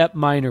UTEP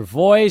Miner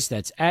Voice.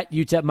 That's at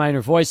UTEP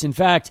Miner Voice. In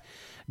fact,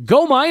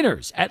 go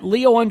Miners at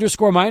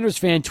Leo_Miners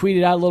fan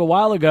tweeted out a little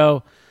while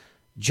ago,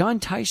 Jon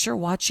Teicher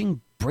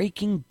watching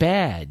Breaking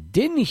Bad.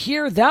 Didn't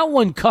hear that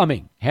one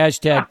coming.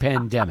 Hashtag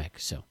pandemic.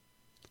 So.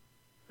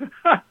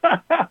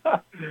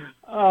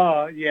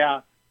 Oh,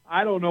 yeah.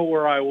 I don't know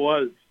where I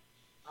was.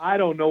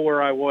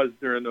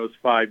 During those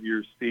 5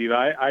 years, Steve.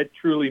 I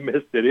truly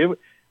missed it.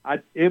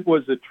 It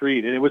was a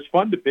treat, and it was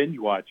fun to binge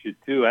watch it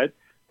too.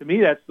 To me,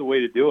 that's the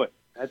way to do it.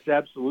 That's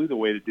absolutely the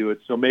way to do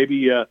it. So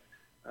maybe it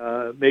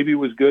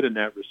was good in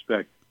that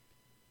respect.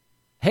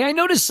 Hey, I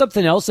noticed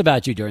something else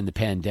about you during the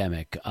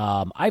pandemic.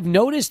 I've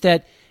noticed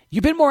that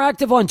you've been more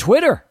active on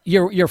Twitter.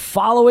 You're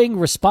following,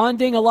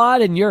 responding a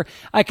lot, and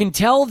I can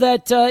tell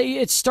that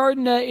it's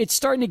starting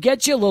to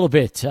get you a little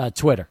bit.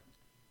 Twitter.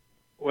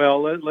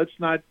 Well, let's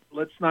not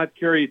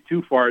carry it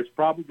too far. It's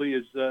probably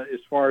as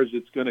far as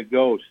it's going to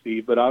go,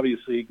 Steve. But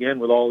obviously, again,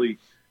 with all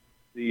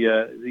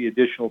the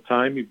additional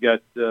time, you've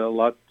got a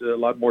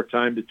lot more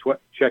time to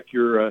check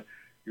your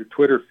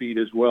Twitter feed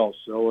as well.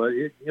 So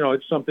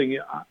it's something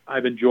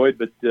I've enjoyed,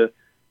 but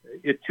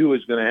it too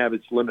is going to have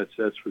its limits.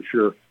 That's for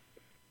sure.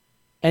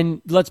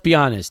 And let's be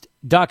honest,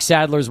 Doc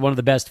Sadler is one of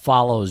the best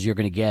follows you're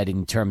going to get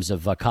in terms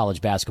of college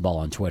basketball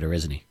on Twitter,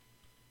 isn't he?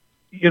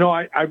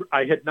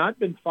 I had not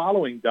been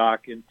following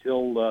Doc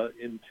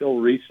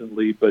until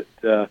recently, but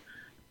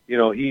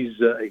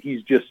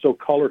he's just so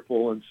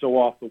colorful and so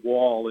off the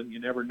wall, and you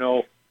never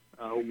know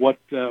what's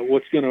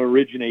going to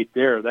originate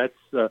there.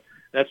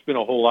 That's been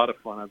a whole lot of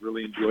fun. I've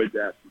really enjoyed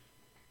that.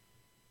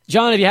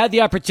 John, have you had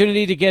the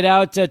opportunity to get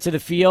out to the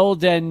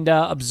field and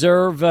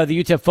observe the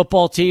UTEP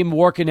football team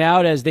working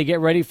out as they get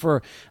ready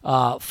for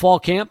fall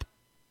camp?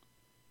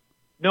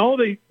 No,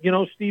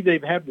 Steve,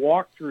 they've had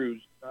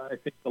walkthroughs. I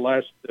think the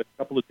last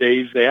couple of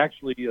days. They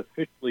actually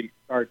officially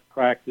start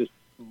practice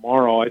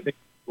tomorrow. I think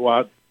they'll go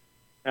out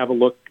and have a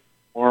look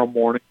tomorrow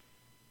morning,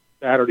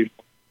 Saturday.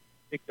 I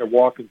think they're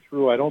walking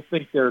through. I don't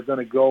think they're going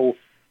to go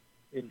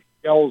in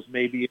shells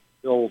maybe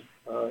until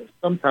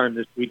sometime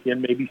this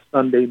weekend, maybe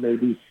Sunday,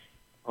 maybe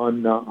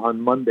on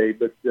Monday.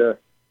 But,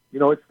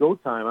 it's go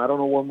time. I don't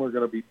know when we're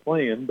going to be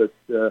playing, but,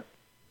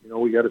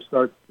 we got to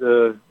start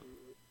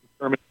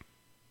determining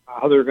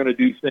how they're going to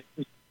do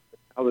things,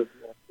 how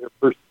their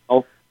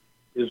personnel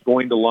is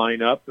going to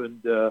line up,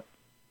 and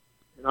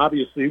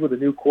obviously with a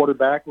new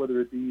quarterback,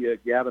 whether it be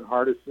Gavin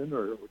Hardison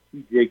or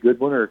T.J.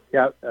 Goodwin or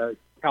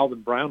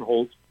Calvin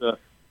Brownholtz,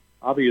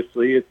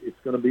 obviously it's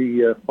going to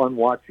be fun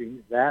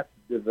watching that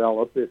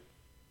develop.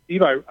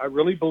 Steve, I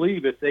really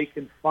believe if they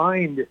can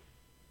find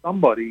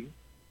somebody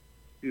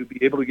to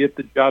be able to get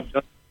the job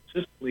done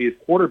consistently as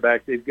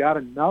quarterback, they've got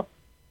enough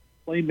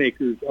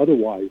playmakers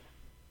otherwise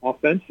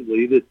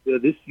offensively that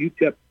this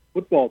UTEP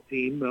football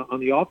team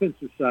on the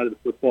offensive side of the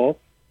football,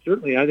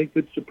 certainly I think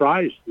could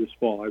surprise this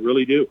fall. I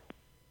really do.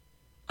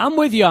 I'm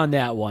with you on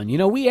that one.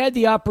 We had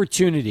the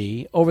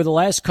opportunity over the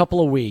last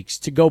couple of weeks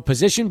to go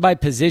position by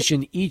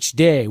position each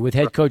day with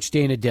head coach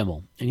Dana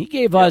Dimmel. And he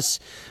gave us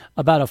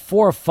about a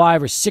 4 or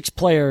 5 or 6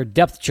 player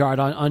depth chart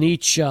on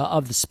each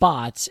of the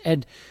spots.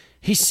 And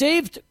he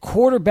saved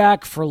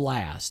quarterback for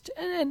last.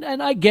 And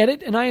I get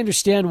it, and I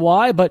understand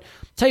why. But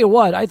tell you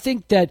what, I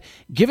think that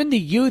given the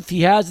youth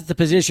he has at the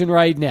position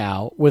right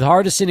now with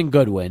Hardison and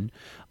Goodwin,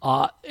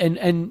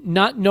 and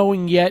not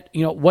knowing yet,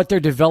 what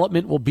their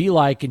development will be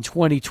like in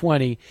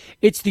 2020,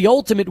 it's the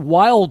ultimate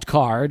wild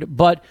card.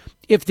 But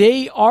if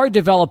they are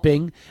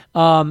developing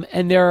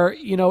and they're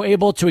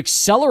able to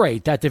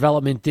accelerate that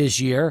development this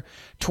year,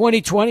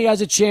 2020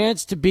 has a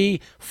chance to be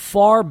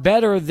far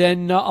better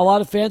than a lot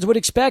of fans would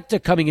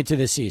expect coming into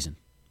this season.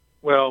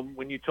 Well,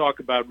 when you talk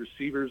about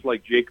receivers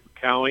like Jacob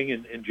Cowing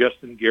and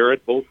Justin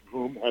Garrett, both of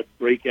whom had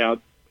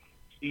breakout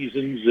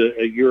seasons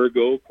a year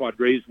ago,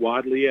 Quadrez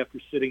Wadley, after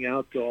sitting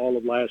out all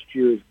of last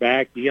year, is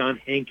back. Deion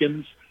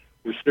Hankins,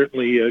 we're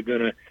certainly going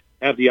to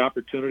have the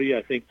opportunity,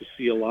 I think, to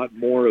see a lot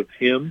more of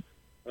him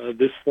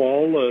this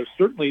fall.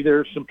 Certainly there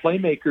are some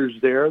playmakers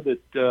there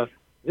that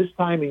this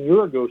time a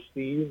year ago,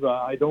 Steve,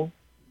 I don't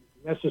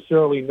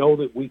necessarily know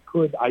that we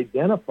could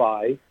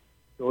identify.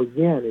 So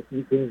again, if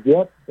you can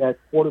get that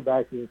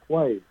quarterbacking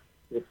play,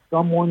 if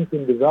someone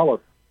can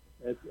develop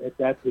at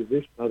that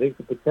position, I think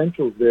the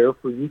potential is there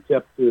for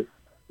UTEP to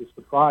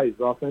surprise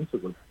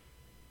offensively.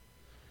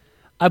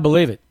 I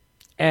believe it.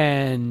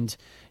 And,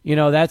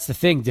 that's the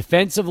thing.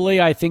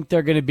 Defensively, I think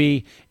they're going to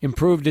be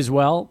improved as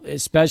well,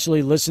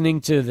 especially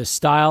listening to the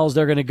styles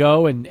they're going to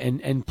go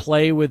and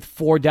play with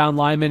 4 down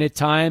linemen at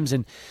times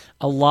and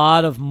a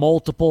lot of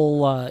multiple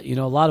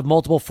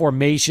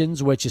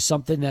formations, which is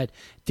something that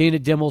Dana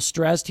Dimmel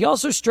stressed. He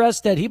also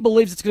stressed that he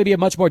believes it's going to be a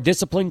much more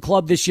disciplined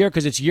club this year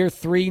because it's year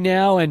 3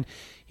 now, and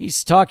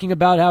he's talking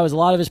about how a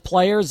lot of his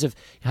players have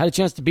had a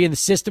chance to be in the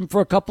system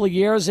for a couple of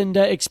years and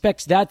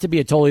expects that to be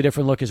a totally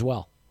different look as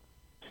well.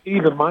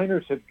 Steve, the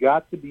Miners have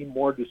got to be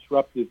more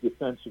disruptive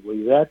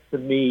defensively. That, to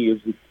me, is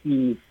the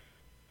key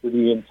to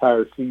the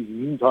entire season.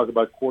 You can talk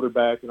about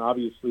quarterback, and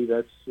obviously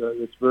that's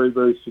very,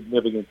 very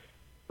significant.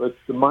 But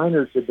the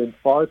Miners have been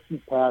far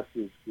too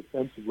passive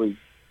defensively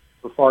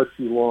for far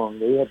too long.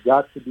 They have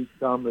got to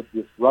become a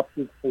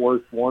disruptive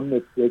force, one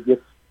that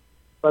gets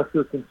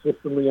pressure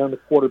consistently on the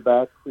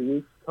quarterback,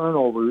 creates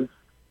turnovers,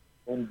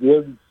 and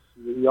gives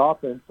the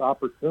offense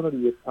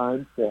opportunity at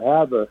times to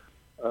have a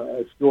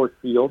short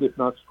field, if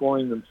not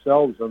scoring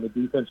themselves on the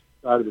defensive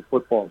side of the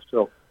football.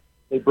 So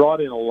they brought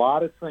in a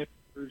lot of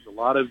transfers, a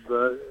lot of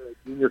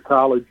junior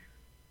college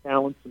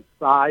talent, some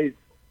size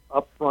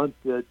up front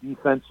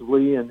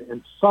defensively,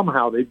 and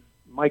somehow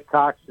Mike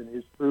Cox and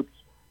his troops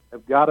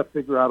have got to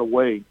figure out a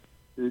way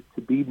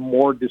to be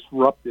more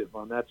disruptive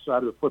on that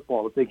side of the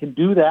football. If they can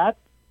do that,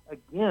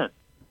 again,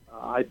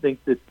 I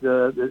think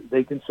that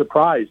they can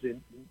surprise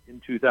in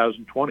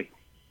 2020.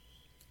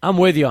 I'm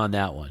with you on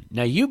that one.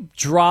 Now, you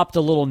dropped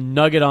a little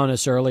nugget on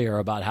us earlier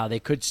about how they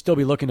could still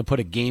be looking to put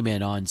a game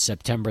in on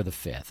September the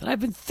 5th. And I've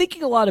been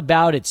thinking a lot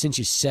about it since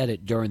you said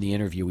it during the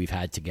interview we've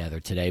had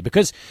together today.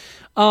 Because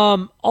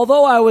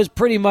although I was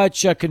pretty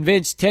much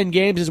convinced 10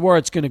 games is where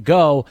it's going to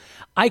go,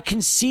 I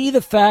can see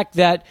the fact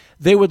that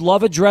they would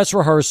love a dress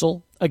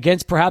rehearsal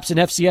against perhaps an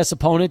FCS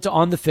opponent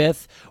on the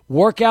 5th,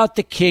 work out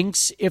the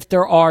kinks if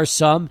there are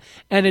some,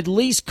 and at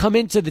least come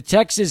into the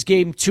Texas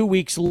game 2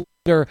 weeks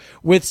later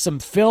with some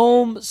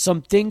film,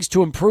 some things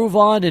to improve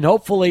on, and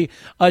hopefully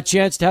a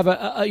chance to have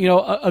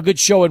a good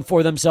showing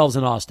for themselves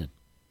in Austin.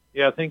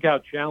 Yeah, think how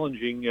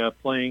challenging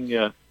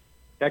playing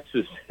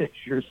Texas as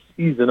your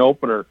season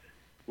opener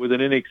with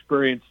an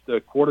inexperienced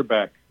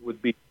quarterback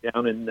would be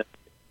down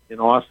in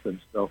Austin.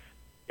 So,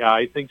 yeah,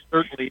 I think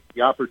certainly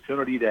the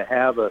opportunity to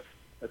have a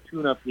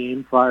tune-up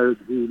game prior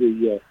to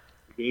the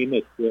game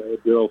at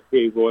Darrell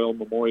K. Royal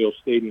Memorial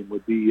Stadium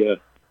would be of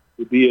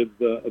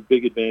a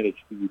big advantage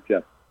to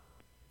UTEP.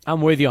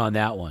 I'm with you on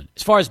that one.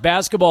 As far as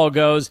basketball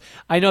goes,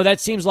 I know that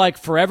seems like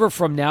forever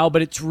from now,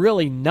 but it's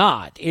really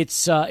not.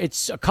 It's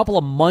a couple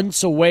of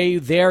months away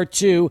there,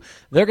 too.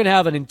 They're going to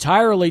have an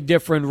entirely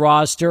different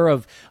roster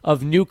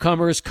of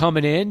newcomers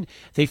coming in.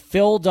 They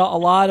filled a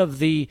lot of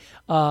the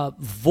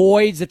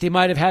voids that they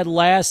might have had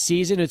last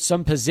season at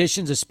some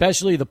positions,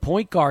 especially the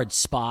point guard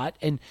spot.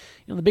 And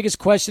the biggest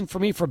question for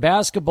me for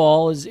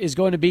basketball is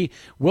going to be,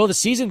 will the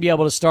season be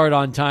able to start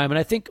on time? And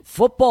I think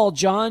football,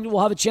 John,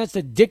 will have a chance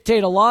to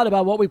dictate a lot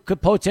about what we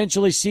could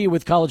potentially see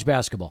with college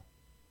basketball.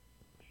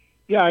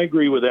 Yeah, I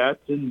agree with that.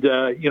 And,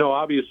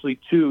 obviously,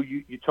 too,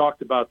 you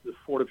talked about the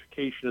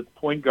fortification at the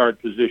point guard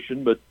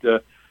position, but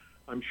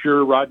I'm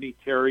sure Rodney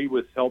Terry,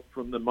 with help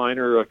from the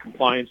minor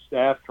compliance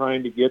staff,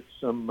 trying to get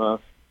some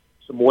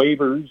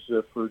waivers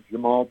for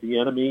Jamal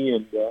Bieniemy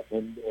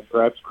and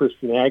perhaps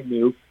Christian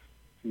Agnew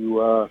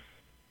to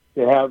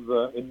have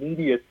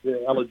immediate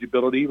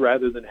eligibility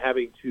rather than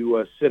having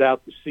to sit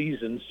out the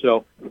season.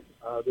 So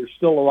there's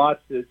still a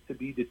lot to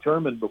be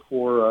determined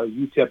before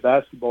UTEP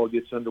basketball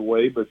gets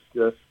underway. But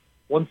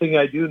one thing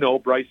I do know,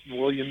 Bryson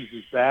Williams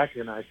is back,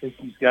 and I think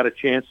he's got a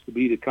chance to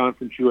be the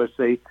Conference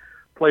USA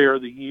Player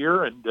of the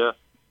Year. And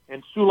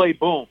Sule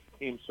Boom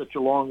came such a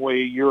long way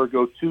a year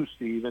ago too,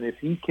 Steve. And if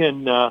he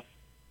can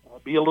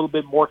be a little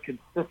bit more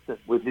consistent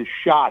with his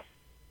shot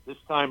this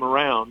time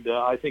around,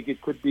 I think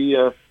it could be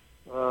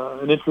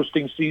an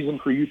interesting season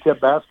for UTEP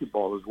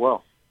basketball as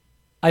well.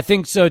 I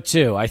think so,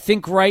 too. I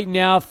think right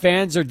now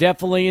fans are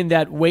definitely in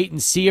that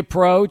wait-and-see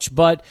approach.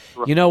 But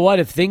you know what?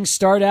 If things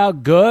start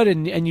out good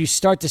and you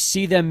start to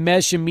see them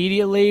mesh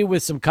immediately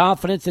with some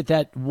confidence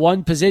that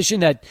one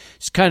position that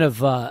kind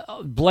of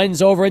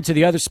blends over into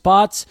the other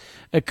spots,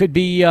 it could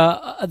be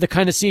the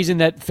kind of season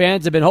that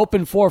fans have been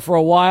hoping for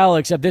a while,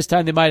 except this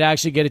time they might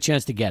actually get a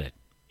chance to get it.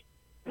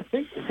 I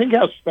think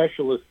how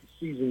special this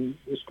season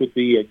this could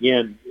be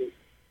again.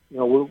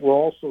 We're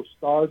also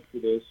starved for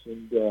this,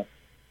 and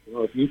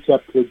if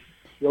UTEP could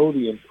show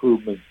the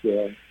improvement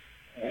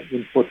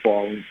in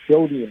football and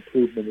show the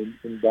improvement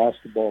in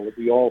basketball that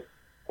we all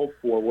hope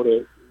for, what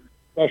a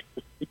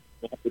special season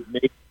that would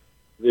make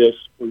this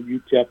for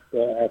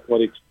UTEP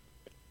athletics.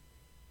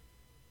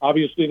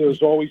 Obviously,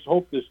 there's always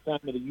hope this time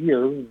of the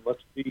year, and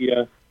let's see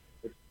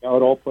how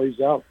it all plays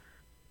out.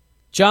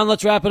 John,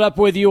 let's wrap it up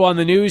with you on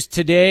the news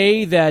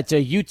today that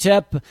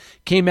UTEP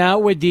came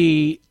out with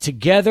the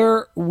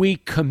Together We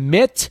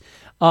Commit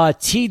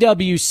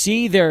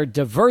TWC, their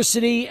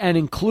diversity and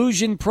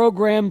inclusion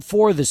program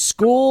for the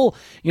school.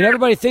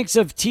 Everybody thinks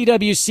of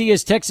TWC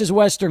as Texas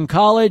Western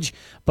College,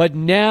 but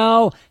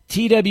now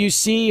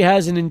TWC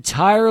has an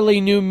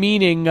entirely new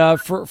meaning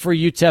for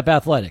UTEP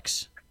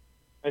athletics.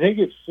 I think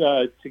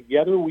it's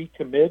Together We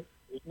Commit.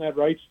 Isn't that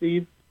right,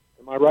 Steve?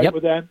 Am I right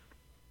with that?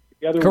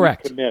 Together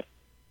Correct. We Commit.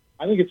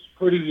 I think it's a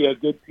pretty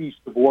good piece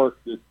of work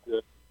that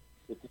the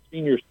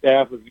senior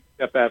staff of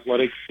UTEP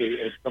Athletics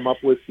has come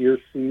up with here,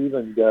 Steve,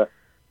 and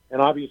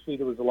obviously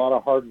there was a lot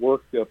of hard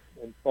work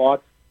and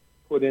thought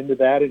put into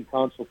that in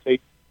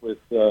consultation with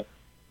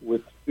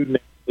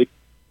student athletes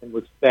and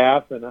with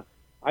staff, and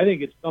I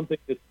think it's something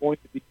that's going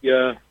to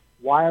be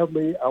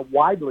widely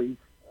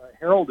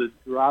heralded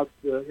throughout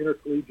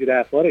intercollegiate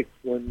athletics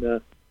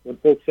when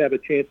folks have a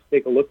chance to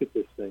take a look at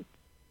this thing.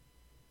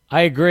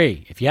 I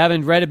agree. If you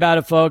haven't read about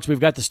it, folks, we've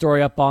got the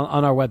story up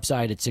on our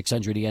website at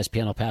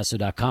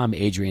 600ESPNElPaso.com.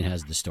 Adrian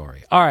has the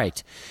story. All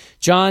right.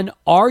 John,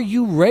 are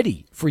you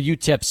ready for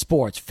UTEP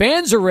sports?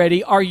 Fans are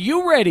ready. Are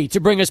you ready to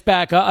bring us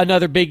back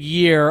another big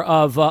year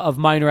of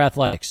minor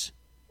athletics?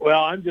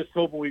 Well, I'm just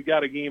hoping we've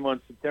got a game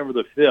on September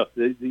the 5th.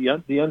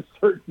 The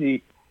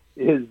uncertainty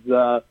is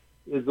a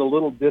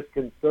little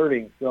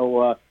disconcerting.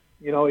 So,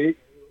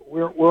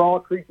 we're all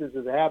creatures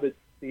of habit,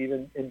 Steve,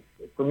 and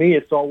for me,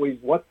 it's always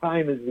what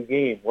time is the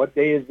game, what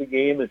day is the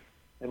game,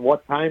 and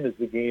what time is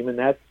the game, and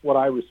that's what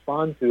I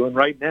respond to. And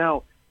right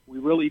now, we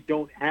really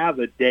don't have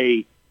a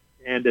day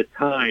and a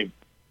time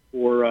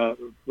for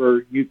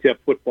UTEP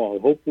football.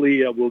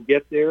 Hopefully, we'll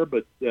get there,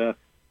 but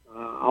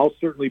I'll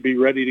certainly be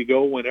ready to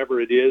go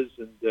whenever it is,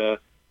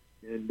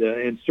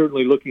 and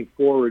certainly looking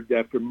forward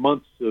after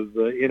months of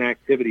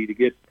inactivity to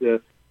get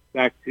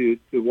back to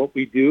what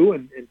we do,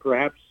 and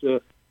perhaps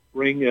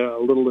bring a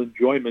little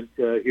enjoyment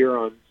here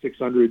on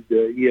 600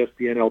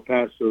 ESPN El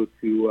Paso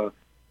to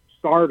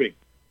starving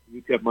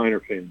UTEP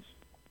Minor fans.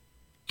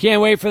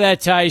 Can't wait for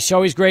that, Teich.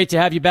 Always great to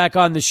have you back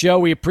on the show.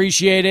 We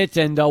appreciate it,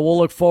 and we'll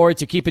look forward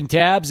to keeping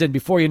tabs. And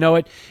before you know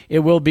it, it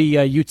will be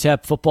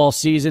UTEP football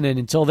season. And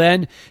until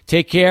then,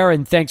 take care,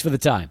 and thanks for the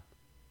time.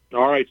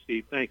 All right,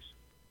 Steve. Thanks.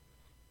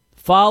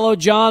 Follow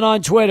John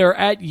on Twitter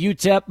at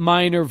UTEP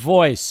Minor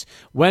Voice.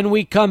 When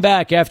we come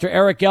back after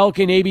Eric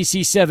Elkin,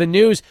 ABC 7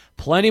 News,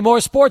 plenty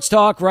more sports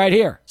talk right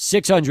here,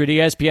 600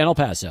 ESPN El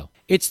Paso.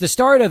 It's the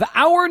start of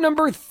hour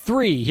number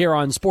 3 here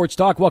on Sports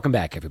Talk. Welcome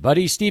back,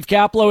 everybody. Steve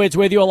Kaplowitz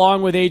with you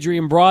along with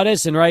Adrian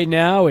Broadus. And right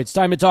now it's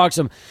time to talk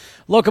some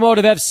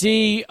Locomotive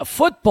FC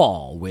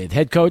football with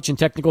head coach and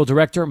technical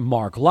director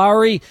Mark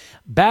Lowry.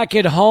 Back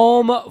at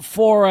home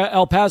for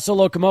El Paso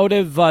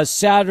Locomotive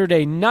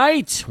Saturday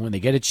night when they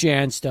get a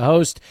chance to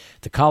host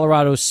the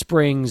Colorado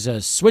Springs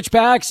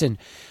Switchbacks. And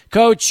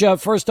Coach,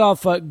 first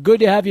off, good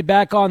to have you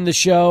back on the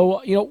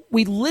show.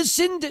 We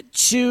listened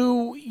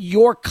to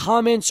your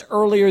comments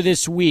earlier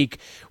this week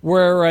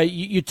where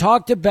you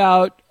talked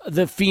about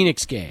the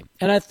Phoenix game.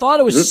 And I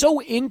thought it was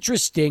so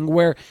interesting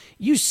where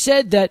you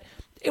said that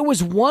it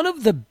was one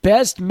of the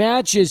best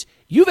matches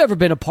you've ever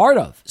been a part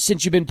of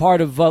since you've been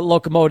part of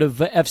Locomotive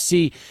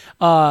FC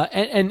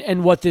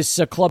and what this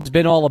club's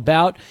been all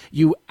about.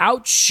 You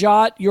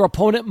outshot your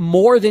opponent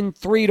more than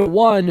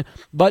 3-1,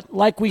 but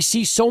like we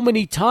see so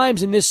many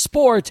times in this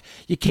sport,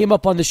 you came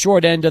up on the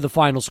short end of the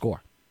final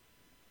score.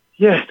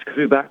 Yeah, it's good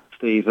to be back,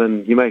 Steve,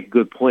 and you make a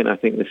good point. I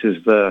think this is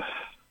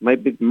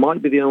might be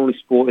the only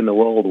sport in the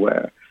world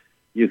where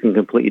you can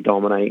completely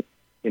dominate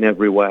in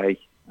every way.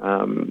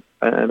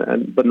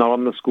 But not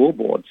on the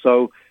scoreboard.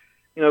 So,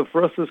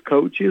 for us as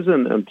coaches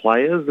and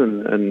players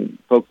and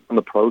focus on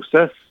the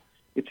process,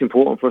 it's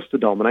important for us to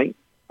dominate.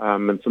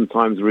 And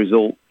sometimes the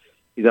result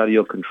is out of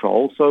your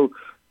control. So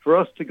for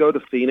us to go to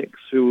Phoenix,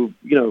 who,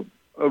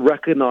 are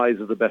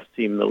recognized as the best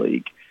team in the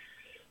league,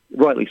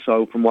 rightly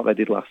so from what they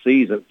did last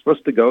season, for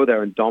us to go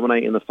there and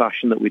dominate in the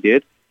fashion that we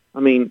did,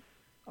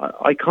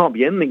 I can't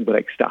be anything but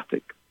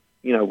ecstatic,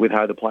 with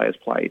how the players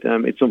played.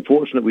 It's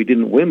unfortunate we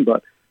didn't win,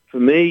 but for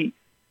me,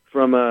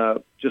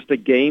 from just a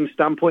game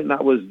standpoint,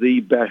 that was the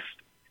best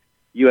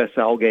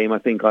USL game I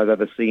think I've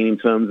ever seen in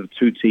terms of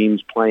two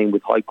teams playing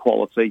with high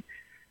quality,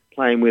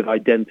 playing with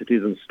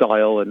identities and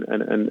style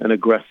and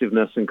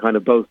aggressiveness, and kind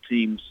of both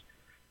teams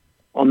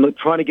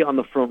trying to get on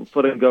the front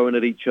foot and going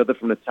at each other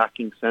from an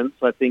attacking sense.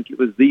 I think it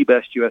was the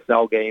best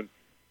USL game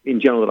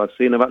in general that I've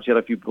seen. I've actually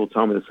had a few people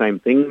tell me the same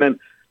thing. And then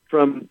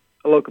from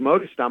a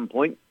Locomotive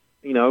standpoint,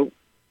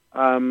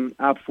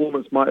 our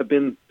performance might have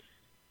been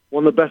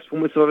one of the best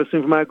performances I've ever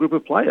seen from our group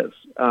of players.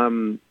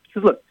 Because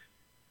look,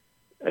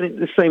 and it's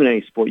the same in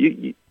any sport.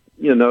 You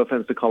no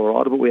offense to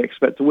Colorado, but we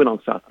expect to win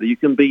on Saturday. You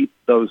can beat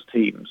those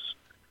teams.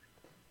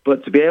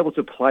 But to be able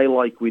to play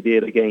like we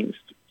did against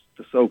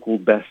the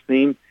so-called best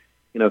team,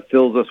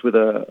 fills us with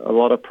a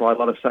lot of pride, a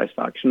lot of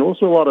satisfaction,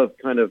 also a lot of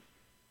kind of,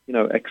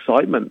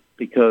 excitement,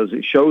 because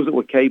it shows that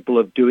we're capable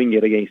of doing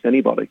it against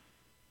anybody.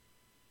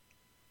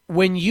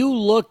 When you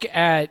look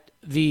at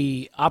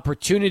the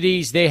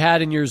opportunities they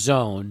had in your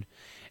zone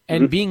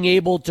and being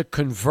able to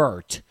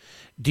convert,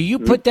 do you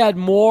put that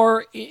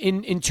more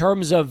in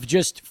terms of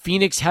just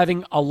Phoenix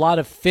having a lot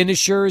of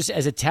finishers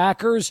as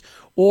attackers,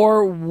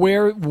 or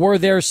were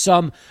there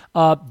some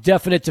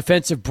definite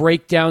defensive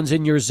breakdowns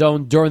in your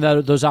zone during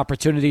those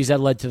opportunities that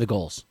led to the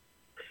goals?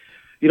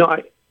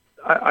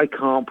 I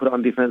can't put it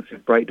on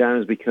defensive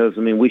breakdowns because,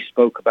 we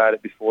spoke about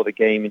it before the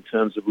game in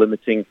terms of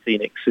limiting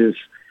Phoenix's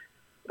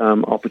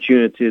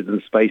opportunities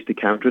and space to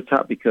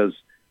counterattack, because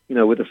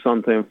with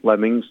Asante and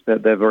Flemings, they're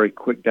very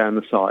quick down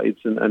the sides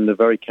and they're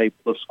very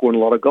capable of scoring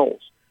a lot of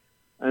goals.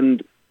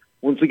 And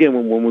once again,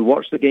 when we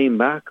watched the game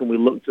back and we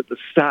looked at the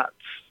stats,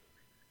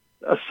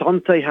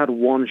 Asante had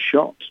one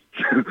shot.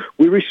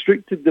 We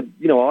restricted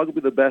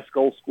arguably the best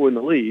goal scorer in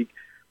the league,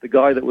 the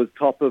guy that was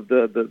top of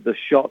the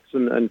shots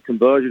and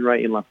conversion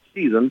rate in last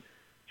season,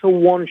 to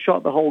one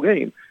shot the whole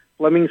game.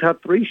 Flemings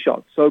had 3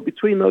 shots. So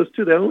between those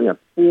two, they only had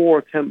 4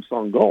 attempts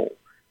on goal.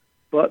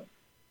 But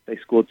they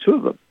scored 2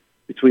 of them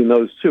between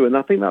those two. And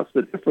I think that's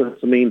the difference.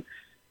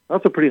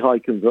 That's a pretty high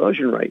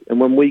conversion rate. And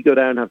when we go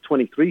down and have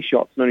 23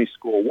 shots and only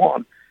score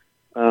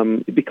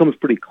 1, it becomes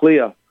pretty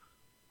clear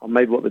on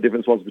maybe what the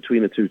difference was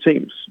between the two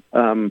teams.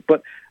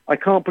 But I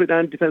can't put it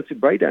down to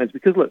defensive breakdowns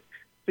because, look,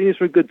 Phoenix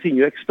are a good team.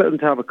 You expect them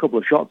to have a couple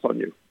of shots on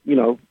you,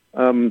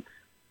 and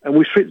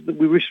we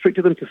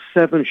restricted them to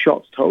 7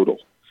 shots total,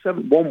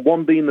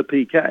 one being the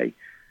PK.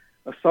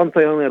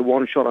 Asante only had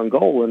 1 shot on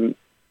goal, and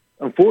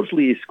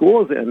unfortunately he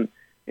scores it. And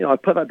I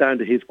put that down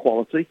to his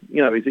quality.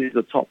 He's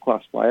a top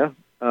class player.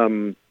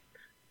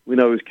 We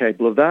know he's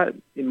capable of that.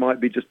 It might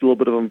be just a little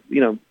bit of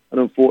an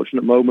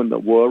unfortunate moment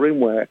that we're in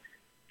where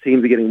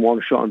teams are getting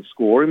 1 shot and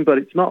scoring, but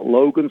it's not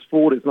Logan's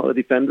fault. It's not the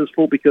defender's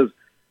fault, because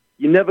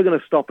you're never going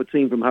to stop a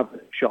team from having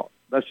a shot.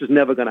 That's just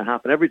never going to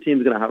happen. Every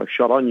team's going to have a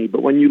shot on you.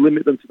 But when you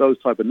limit them to those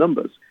type of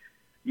numbers,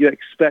 you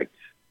expect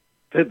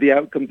that the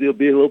outcomes will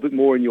be a little bit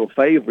more in your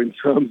favor in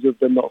terms of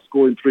them not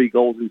scoring 3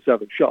 goals in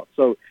 7 shots.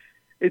 So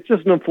it's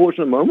just an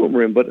unfortunate moment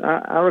we're in. But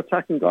our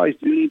attacking guys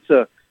do need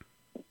to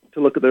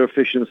look at their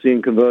efficiency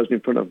and conversion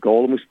in front of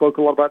goal. And we spoke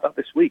a lot about that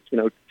this week,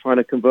 trying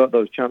to convert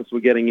those chances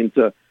we're getting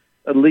into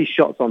at least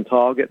shots on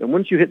target. And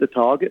once you hit the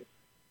target,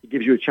 it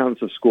gives you a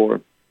chance of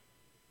scoring.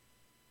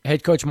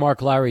 Head coach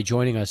Mark Lowry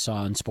joining us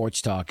on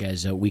Sports Talk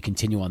as we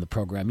continue on the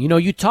program.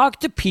 You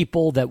talk to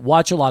people that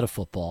watch a lot of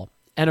football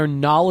and are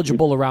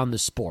knowledgeable around the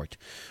sport,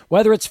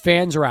 whether it's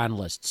fans or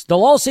analysts.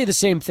 They'll all say the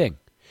same thing.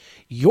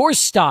 Your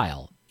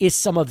style is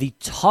some of the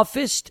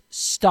toughest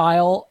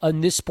style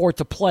in this sport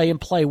to play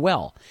and play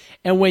well.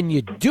 And when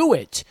you do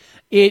it,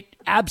 it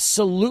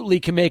absolutely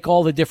can make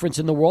all the difference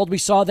in the world. We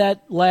saw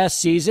that last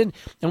season,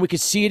 and we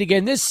could see it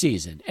again this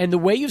season. And the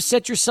way you've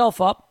set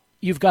yourself up,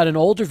 you've got an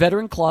older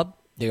veteran club.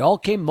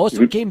 Most of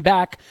them came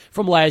back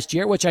from last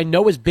year, which I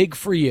know is big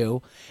for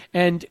you.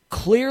 And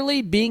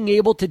clearly being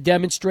able to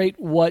demonstrate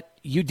what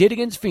you did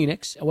against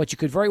Phoenix and what you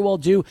could very well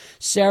do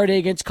Saturday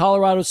against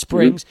Colorado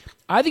Springs,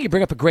 I think you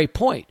bring up a great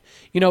point.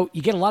 You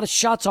get a lot of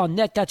shots on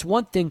net, that's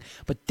one thing,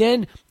 but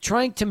then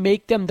trying to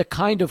make them the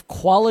kind of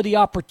quality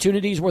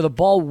opportunities where the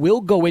ball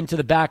will go into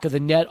the back of the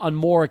net on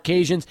more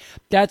occasions,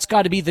 that's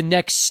got to be the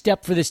next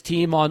step for this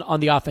team on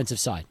the offensive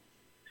side.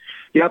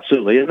 Yeah,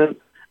 absolutely.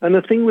 And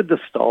the thing with the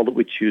style that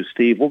we choose,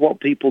 Steve, what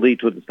people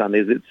need to understand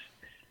is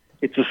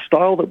it's a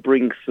style that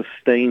brings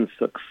sustained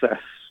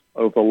success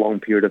over a long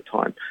period of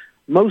time.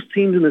 Most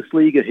teams in this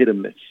league are hit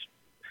and miss.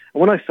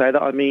 And when I say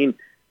that, I mean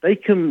they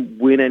can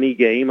win any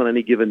game on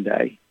any given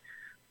day,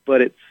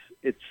 but it's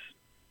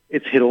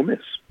hit or miss.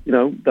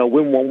 They'll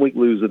win one week,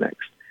 lose the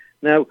next.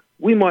 Now,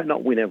 we might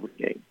not win every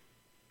game.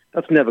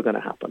 That's never going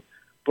to happen.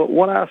 But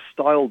what our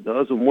style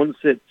does, and once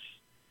it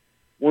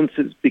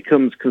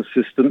becomes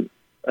consistent,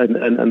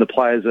 and the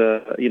players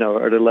are,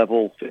 at a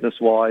level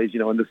fitness-wise,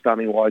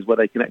 understanding-wise, where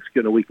they can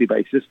execute on a weekly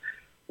basis,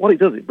 what it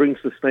does, it brings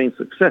sustained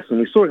success. And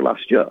we saw it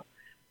last year.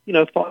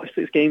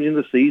 5-6 games in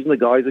the season, the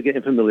guys are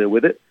getting familiar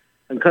with it.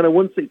 And kind of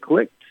once it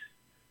clicked,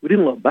 we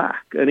didn't look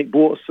back. And it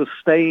brought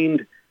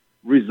sustained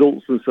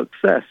results and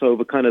success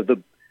over kind of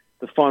the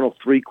final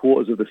 3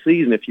 quarters of the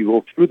season, if you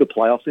will, through the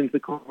playoffs into the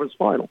conference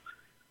final.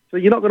 So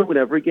you're not going to win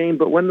every game,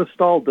 but when the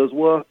style does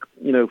work,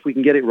 if we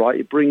can get it right,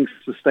 it brings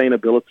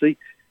sustainability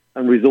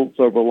and results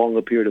over a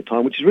longer period of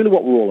time, which is really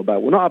what we're all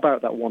about. We're not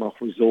about that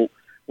one-off result.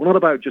 we're not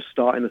about just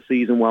starting the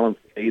season well and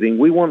fading.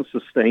 We want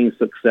sustained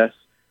success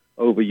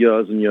over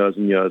years and years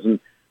and years.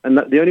 And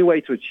that the only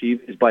way to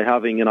achieve it is by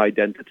having an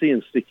identity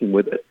and sticking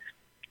with it,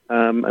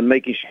 and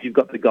making sure you've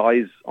got the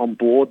guys on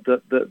board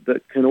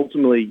that can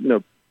ultimately,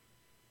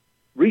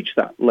 reach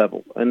that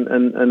level and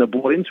are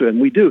bought into it. And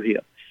we do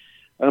here.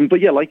 But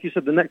yeah, like you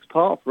said, the next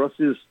part for us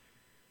is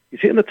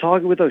hitting the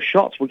target with those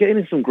shots. We're getting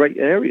in some great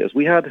areas.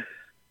 We had,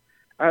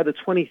 out of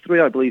the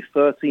 23, I believe,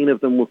 13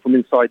 of them were from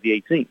inside the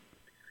 18.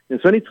 And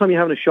so anytime you're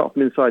having a shot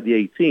from inside the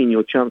 18,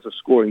 your chance of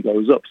scoring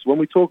goes up. So when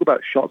we talk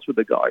about shots with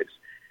the guys,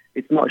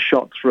 it's not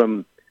shots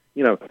from,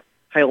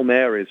 Hail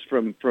Marys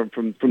from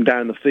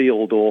down the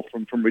field or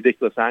from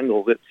ridiculous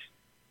angles.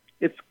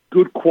 It's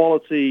good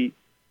quality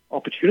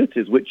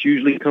opportunities, which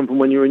usually come from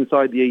when you're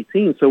inside the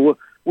 18. So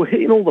we're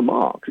hitting all the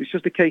marks. It's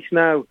just a case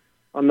now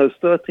on those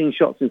 13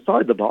 shots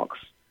inside the box,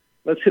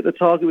 let's hit the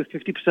target with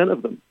 50%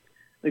 of them.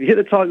 If you hit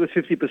the target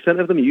with 50%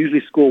 of them, you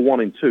usually score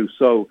 1 and 2.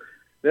 So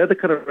they're the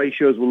kind of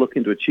ratios we're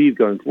looking to achieve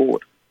going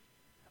forward.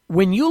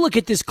 When you look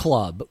at this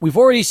club, we've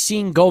already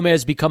seen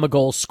Gomez become a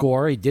goal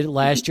scorer. He did it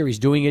last year. He's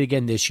doing it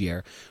again this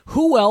year.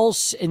 Who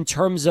else, in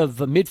terms of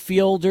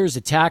midfielders,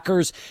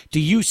 attackers, do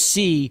you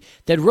see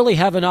that really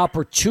have an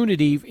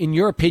opportunity, in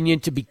your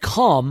opinion, to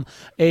become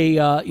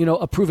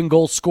a proven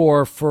goal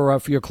scorer for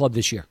your club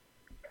this year?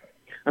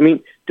 I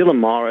mean,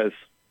 Dylan Mahrez,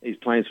 he's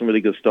playing some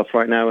really good stuff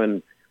right now,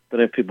 and I don't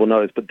know if people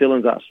know this, but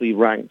Dylan's actually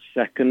ranked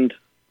second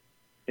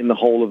in the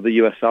whole of the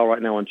USL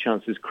right now on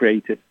chances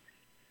created.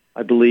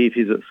 I believe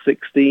he's at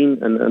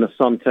 16, and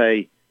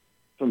Asante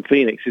from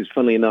Phoenix is,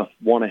 funnily enough,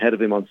 one ahead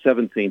of him on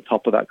 17,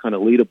 top of that kind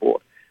of leaderboard.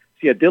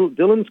 So yeah,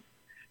 Dylan's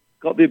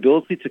got the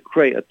ability to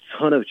create a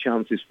ton of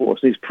chances for us,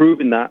 and he's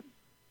proven that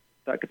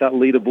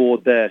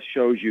leaderboard there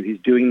shows you he's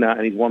doing that,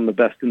 and he's one of the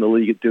best in the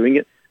league at doing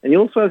it. And he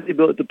also has the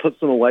ability to put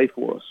some away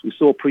for us. We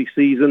saw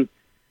pre-season,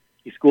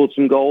 he scored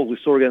some goals. We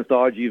saw against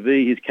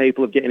RGV, he's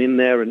capable of getting in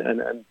there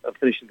and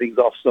finishing things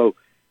off. So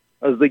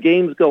as the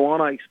games go on,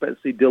 I expect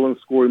to see Dylan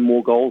scoring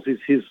more goals.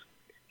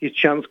 His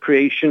chance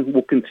creation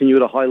will continue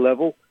at a high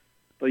level.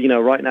 But,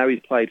 right now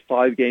he's played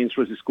 5 games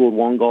for us. He's scored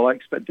 1 goal. I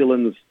expect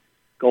Dylan's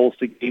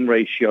goals-to-game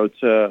ratio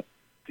to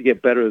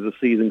get better as the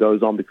season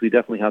goes on, because he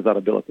definitely has that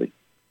ability.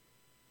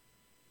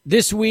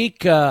 This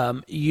week,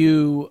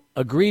 you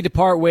agreed to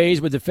part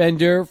ways with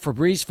defender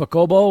Fabrice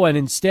Facobo, and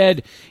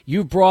instead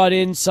you brought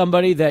in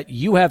somebody that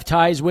you have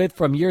ties with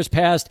from years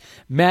past,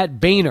 Matt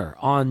Boehner,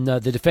 on the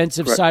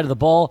defensive Correct. side of the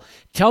ball.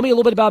 Tell me a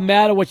little bit about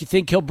Matt and what you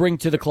think he'll bring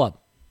to the club.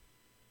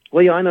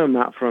 Well, yeah, I know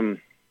Matt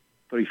from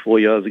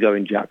 3-4 years ago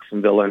in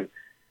Jacksonville, and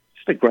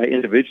just a great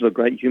individual, a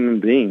great human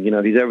being.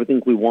 He's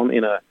everything we want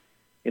in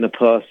a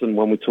person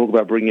when we talk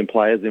about bringing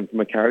players in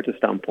from a character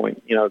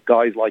standpoint.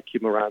 Guys like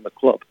him around the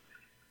club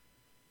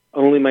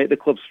only make the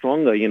club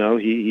stronger.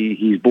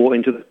 He's bought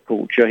into the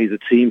culture. He's a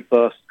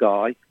team-first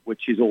guy,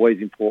 which is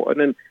always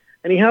important.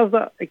 And he has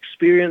that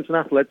experience and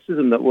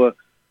athleticism that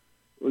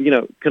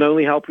can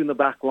only help you in the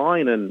back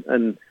line.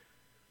 And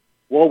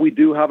while we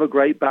do have a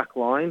great back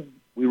line,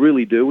 we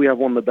really do. We have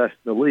one of the best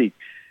in the league.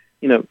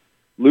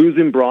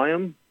 Losing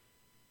Brian,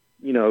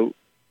 and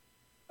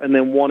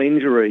then one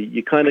injury,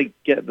 you kind of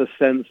get the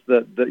sense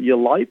that you're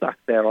light back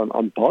there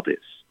on bodies,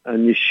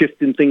 and you're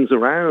shifting things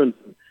around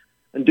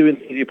and doing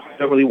things you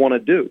don't really want to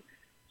do.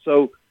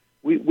 So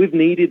we've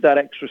needed that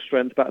extra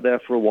strength back there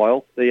for a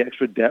while, the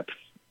extra depth,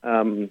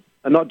 and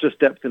not just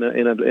depth in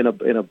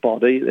a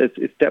body.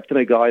 It's depth in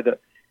a guy that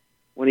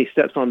when he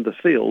steps on the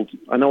field,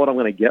 I know what I'm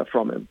going to get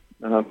from him.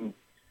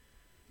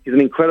 He's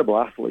an incredible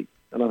athlete,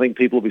 and I think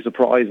people will be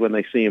surprised when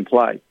they see him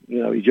play.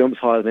 He jumps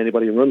higher than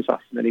anybody and runs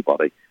faster than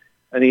anybody,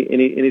 and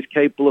he's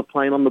capable of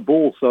playing on the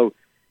ball. So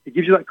it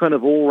gives you that kind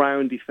of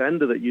all-round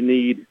defender that you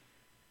need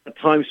at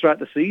times throughout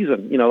the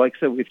season. Like I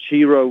said, if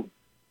Chiro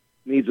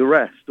needs a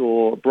rest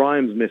or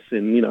Brian's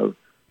missing,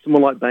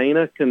 someone like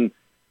Boehner can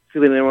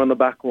fill in there on the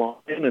back line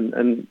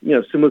and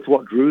similar to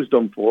what Drew's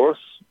done for us.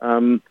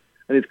 And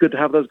it's good to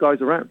have those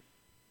guys around.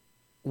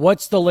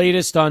 What's the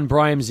latest on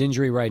Brian's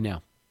injury right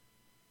now?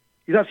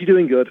 He's actually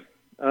doing good.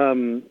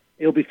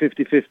 He'll be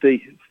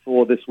 50-50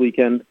 for this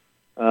weekend,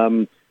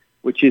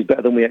 which is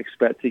better than we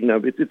expected.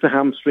 It's a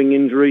hamstring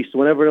injury, so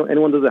whenever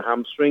anyone does a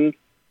hamstring,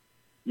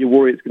 you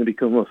worry it's going to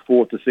become a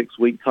 4 to 6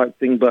 week type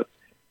thing. But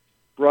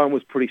Brian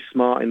was pretty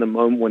smart in the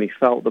moment when he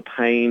felt the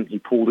pain. He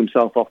pulled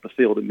himself off the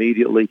field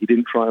immediately. He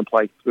didn't try and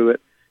play through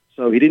it.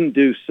 So he didn't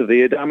do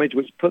severe damage,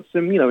 which puts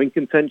him, in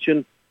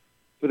contention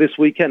for this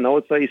weekend. I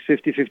would say he's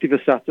 50-50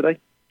 for Saturday.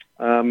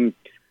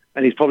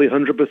 And he's probably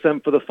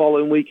 100% for the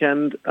following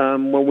weekend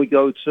when we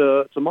go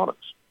to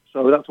Monarchs.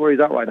 So that's where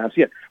he's at right now. So,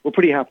 yeah, we're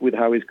pretty happy with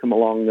how he's come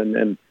along.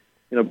 And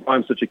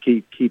Brian's such a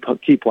key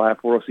player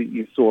for us.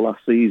 You saw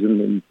last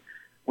season, and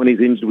when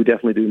he's injured, we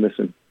definitely do miss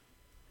him.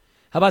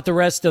 How about the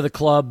rest of the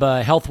club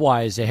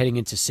health-wise heading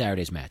into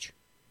Saturday's match?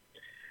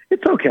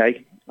 It's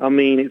okay. I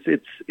mean,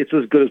 it's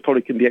as good as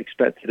probably can be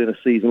expected in a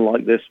season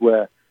like this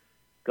where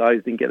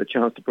guys didn't get a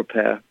chance to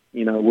prepare.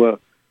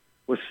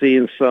 We're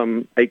seeing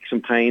some aches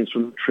and pains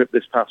from the trip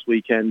this past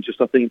weekend.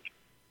 Just, I think,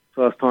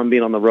 first time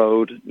being on the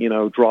road,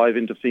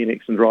 driving to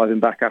Phoenix and driving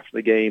back after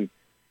the game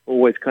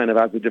always kind of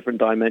adds a different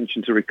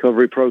dimension to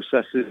recovery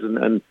processes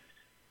and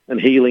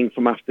healing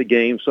from after the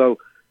game. So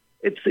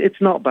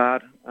it's not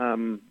bad.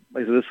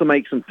 There's some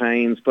aches and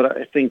pains, but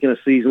I think in a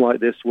season like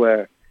this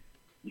where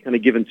you're kind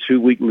of given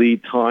 2-week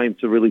lead time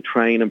to really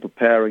train and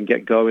prepare and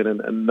get going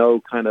and no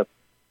kind of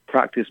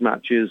practice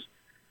matches,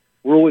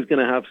 we're always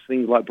going to have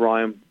things like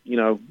Brian,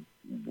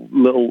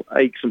 little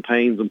aches and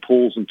pains and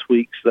pulls and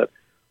tweaks that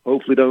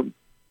hopefully don't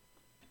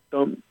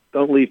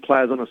leave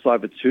players on the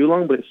side for too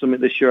long, but it's something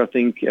this year I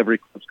think every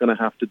club's going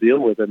to have to deal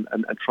with and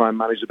try and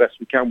manage the best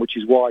we can, which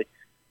is why,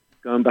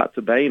 going back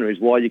to Boehner, is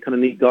why you kind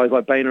of need guys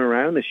like Boehner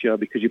around this year,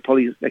 because you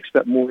probably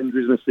expect more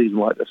injuries in a season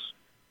like this.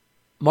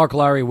 Mark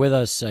Lowry with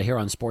us here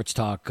on Sports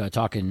Talk,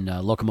 talking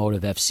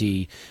Locomotive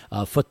FC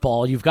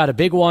football. You've got a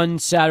big one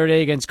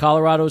Saturday against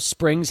Colorado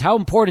Springs. How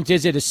important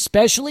is it,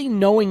 especially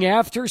knowing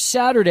after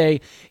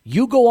Saturday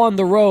you go on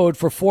the road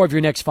for 4 of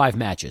your next 5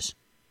 matches?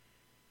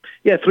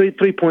 Yeah, 3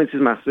 points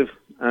is massive,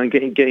 and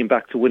getting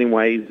back to winning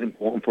ways is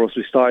important for us.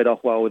 We started off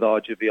well with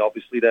RGV,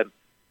 obviously, then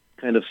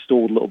kind of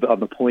stalled a little bit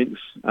on the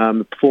points.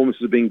 The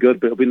performances have been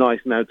good, but it'll be nice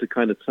now to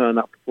kind of turn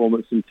that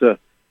performance into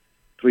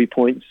 3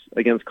 points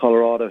against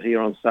Colorado here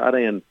on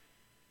Saturday, and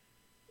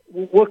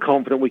we're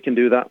confident we can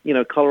do that.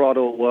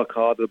 Colorado will work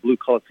hard. The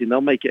blue-collar team, they'll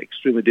make it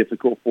extremely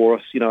difficult for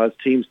us, as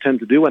teams tend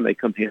to do when they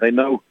come here. They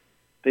know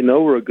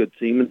we're a good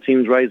team, and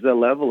teams raise their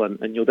level,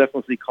 and you'll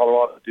definitely see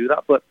Colorado do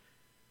that. But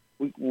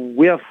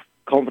we have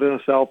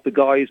confidence in ourselves. The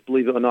guys,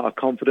 believe it or not, are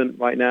confident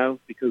right now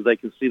because they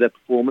can see their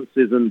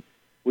performances, and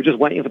we're just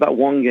waiting for that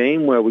one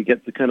game where we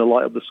get to kind of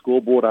light up the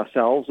scoreboard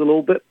ourselves a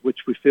little bit, which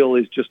we feel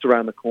is just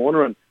around the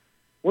corner. And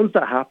once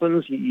that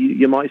happens,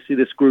 you might see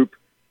this group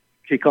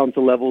kick on to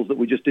levels that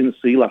we just didn't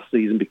see last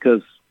season,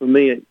 because for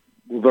me,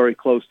 we're very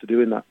close to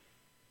doing that.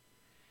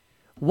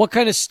 What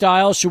kind of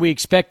style should we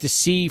expect to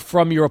see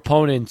from your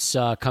opponents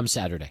come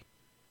Saturday?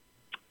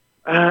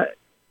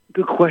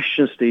 Good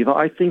question, Steve.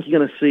 I think you're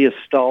going to see a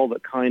style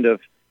that kind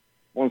of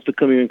wants to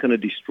come in and kind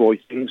of destroy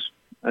things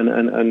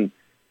and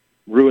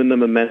ruin the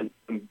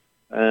momentum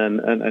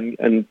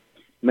and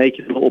make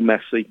it a little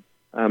messy,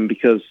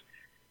 because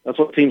that's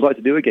what teams like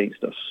to do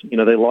against us. They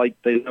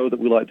know that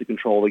we like to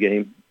control the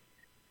game,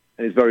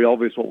 and it's very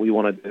obvious what we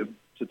want to do.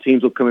 So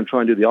teams will come and try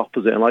and do the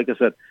opposite. And like I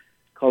said,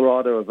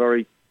 Colorado are a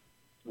very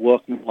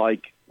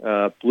workmanlike,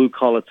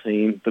 blue-collar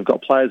team. They've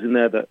got players in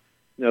there that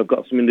have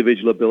got some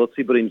individual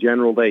ability, but in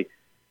general, they're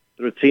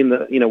a team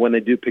that when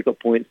they do pick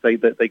up points, they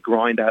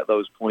grind out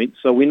those points.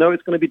 So we know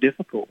it's going to be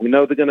difficult. We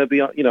know they're going to be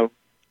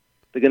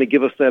they're going to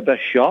give us their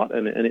best shot,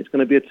 and it's going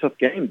to be a tough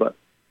game, but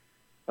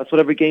that's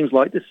what every game's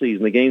like this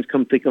season. The games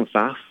come thick and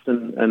fast,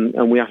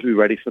 and we have to be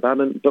ready for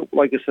that. But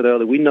like I said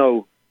earlier, we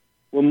know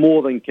we're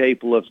more than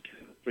capable of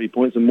 3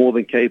 points and more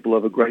than capable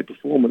of a great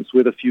performance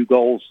with a few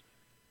goals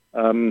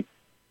to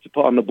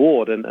put on the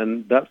board.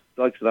 And that's,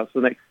 like I said, that's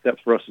the next step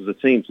for us as a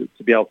team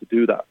to be able to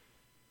do that.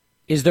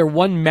 Is there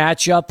one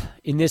matchup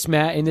in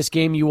this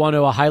game you want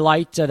to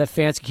highlight that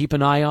fans can keep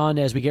an eye on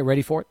as we get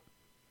ready for it?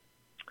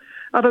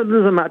 I don't think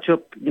there's a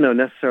matchup,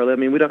 necessarily. I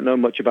mean, we don't know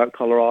much about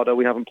Colorado.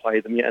 We haven't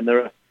played them yet, and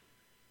they're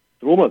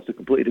almost a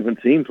completely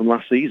different team from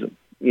last season.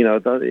 I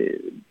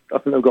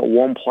think they've got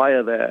one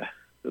player there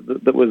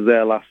that was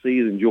there last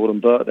season, Jordan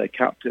Burt, their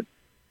captain,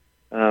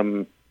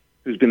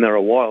 who's been there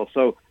a while.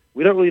 So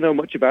we don't really know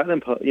much about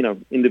them,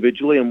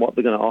 individually and what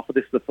they're going to offer.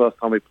 This is the first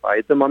time we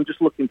played them. I'm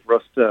just looking for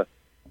us to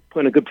put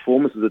in a good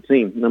performance as a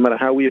team, no matter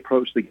how we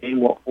approach the game,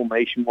 what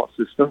formation, what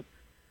system.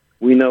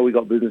 We know we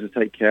got business to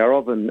take care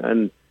of,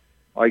 and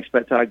I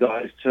expect our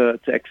guys to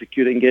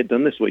execute it and get it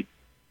done this week.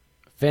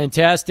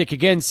 Fantastic.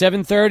 Again,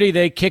 7:30,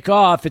 they kick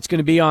off. It's going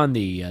to be on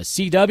the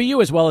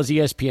CW as well as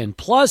ESPN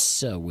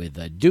Plus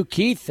with Duke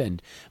Keith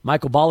and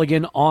Michael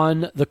Golic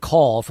on the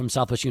call from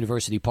Southwest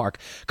University Park.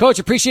 Coach,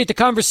 appreciate the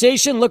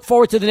conversation. Look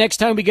forward to the next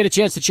time we get a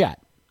chance to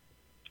chat.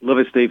 Love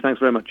it, Steve. Thanks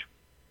very much.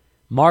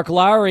 Mark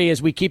Lowry,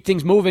 as we keep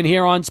things moving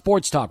here on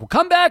Sports Talk. We'll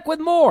come back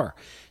with more.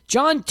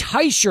 Jon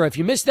Teicher, if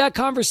you missed that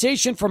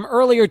conversation from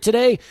earlier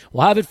today,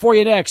 we'll have it for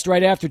you next,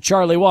 right after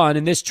Charlie 1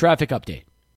 in this traffic update.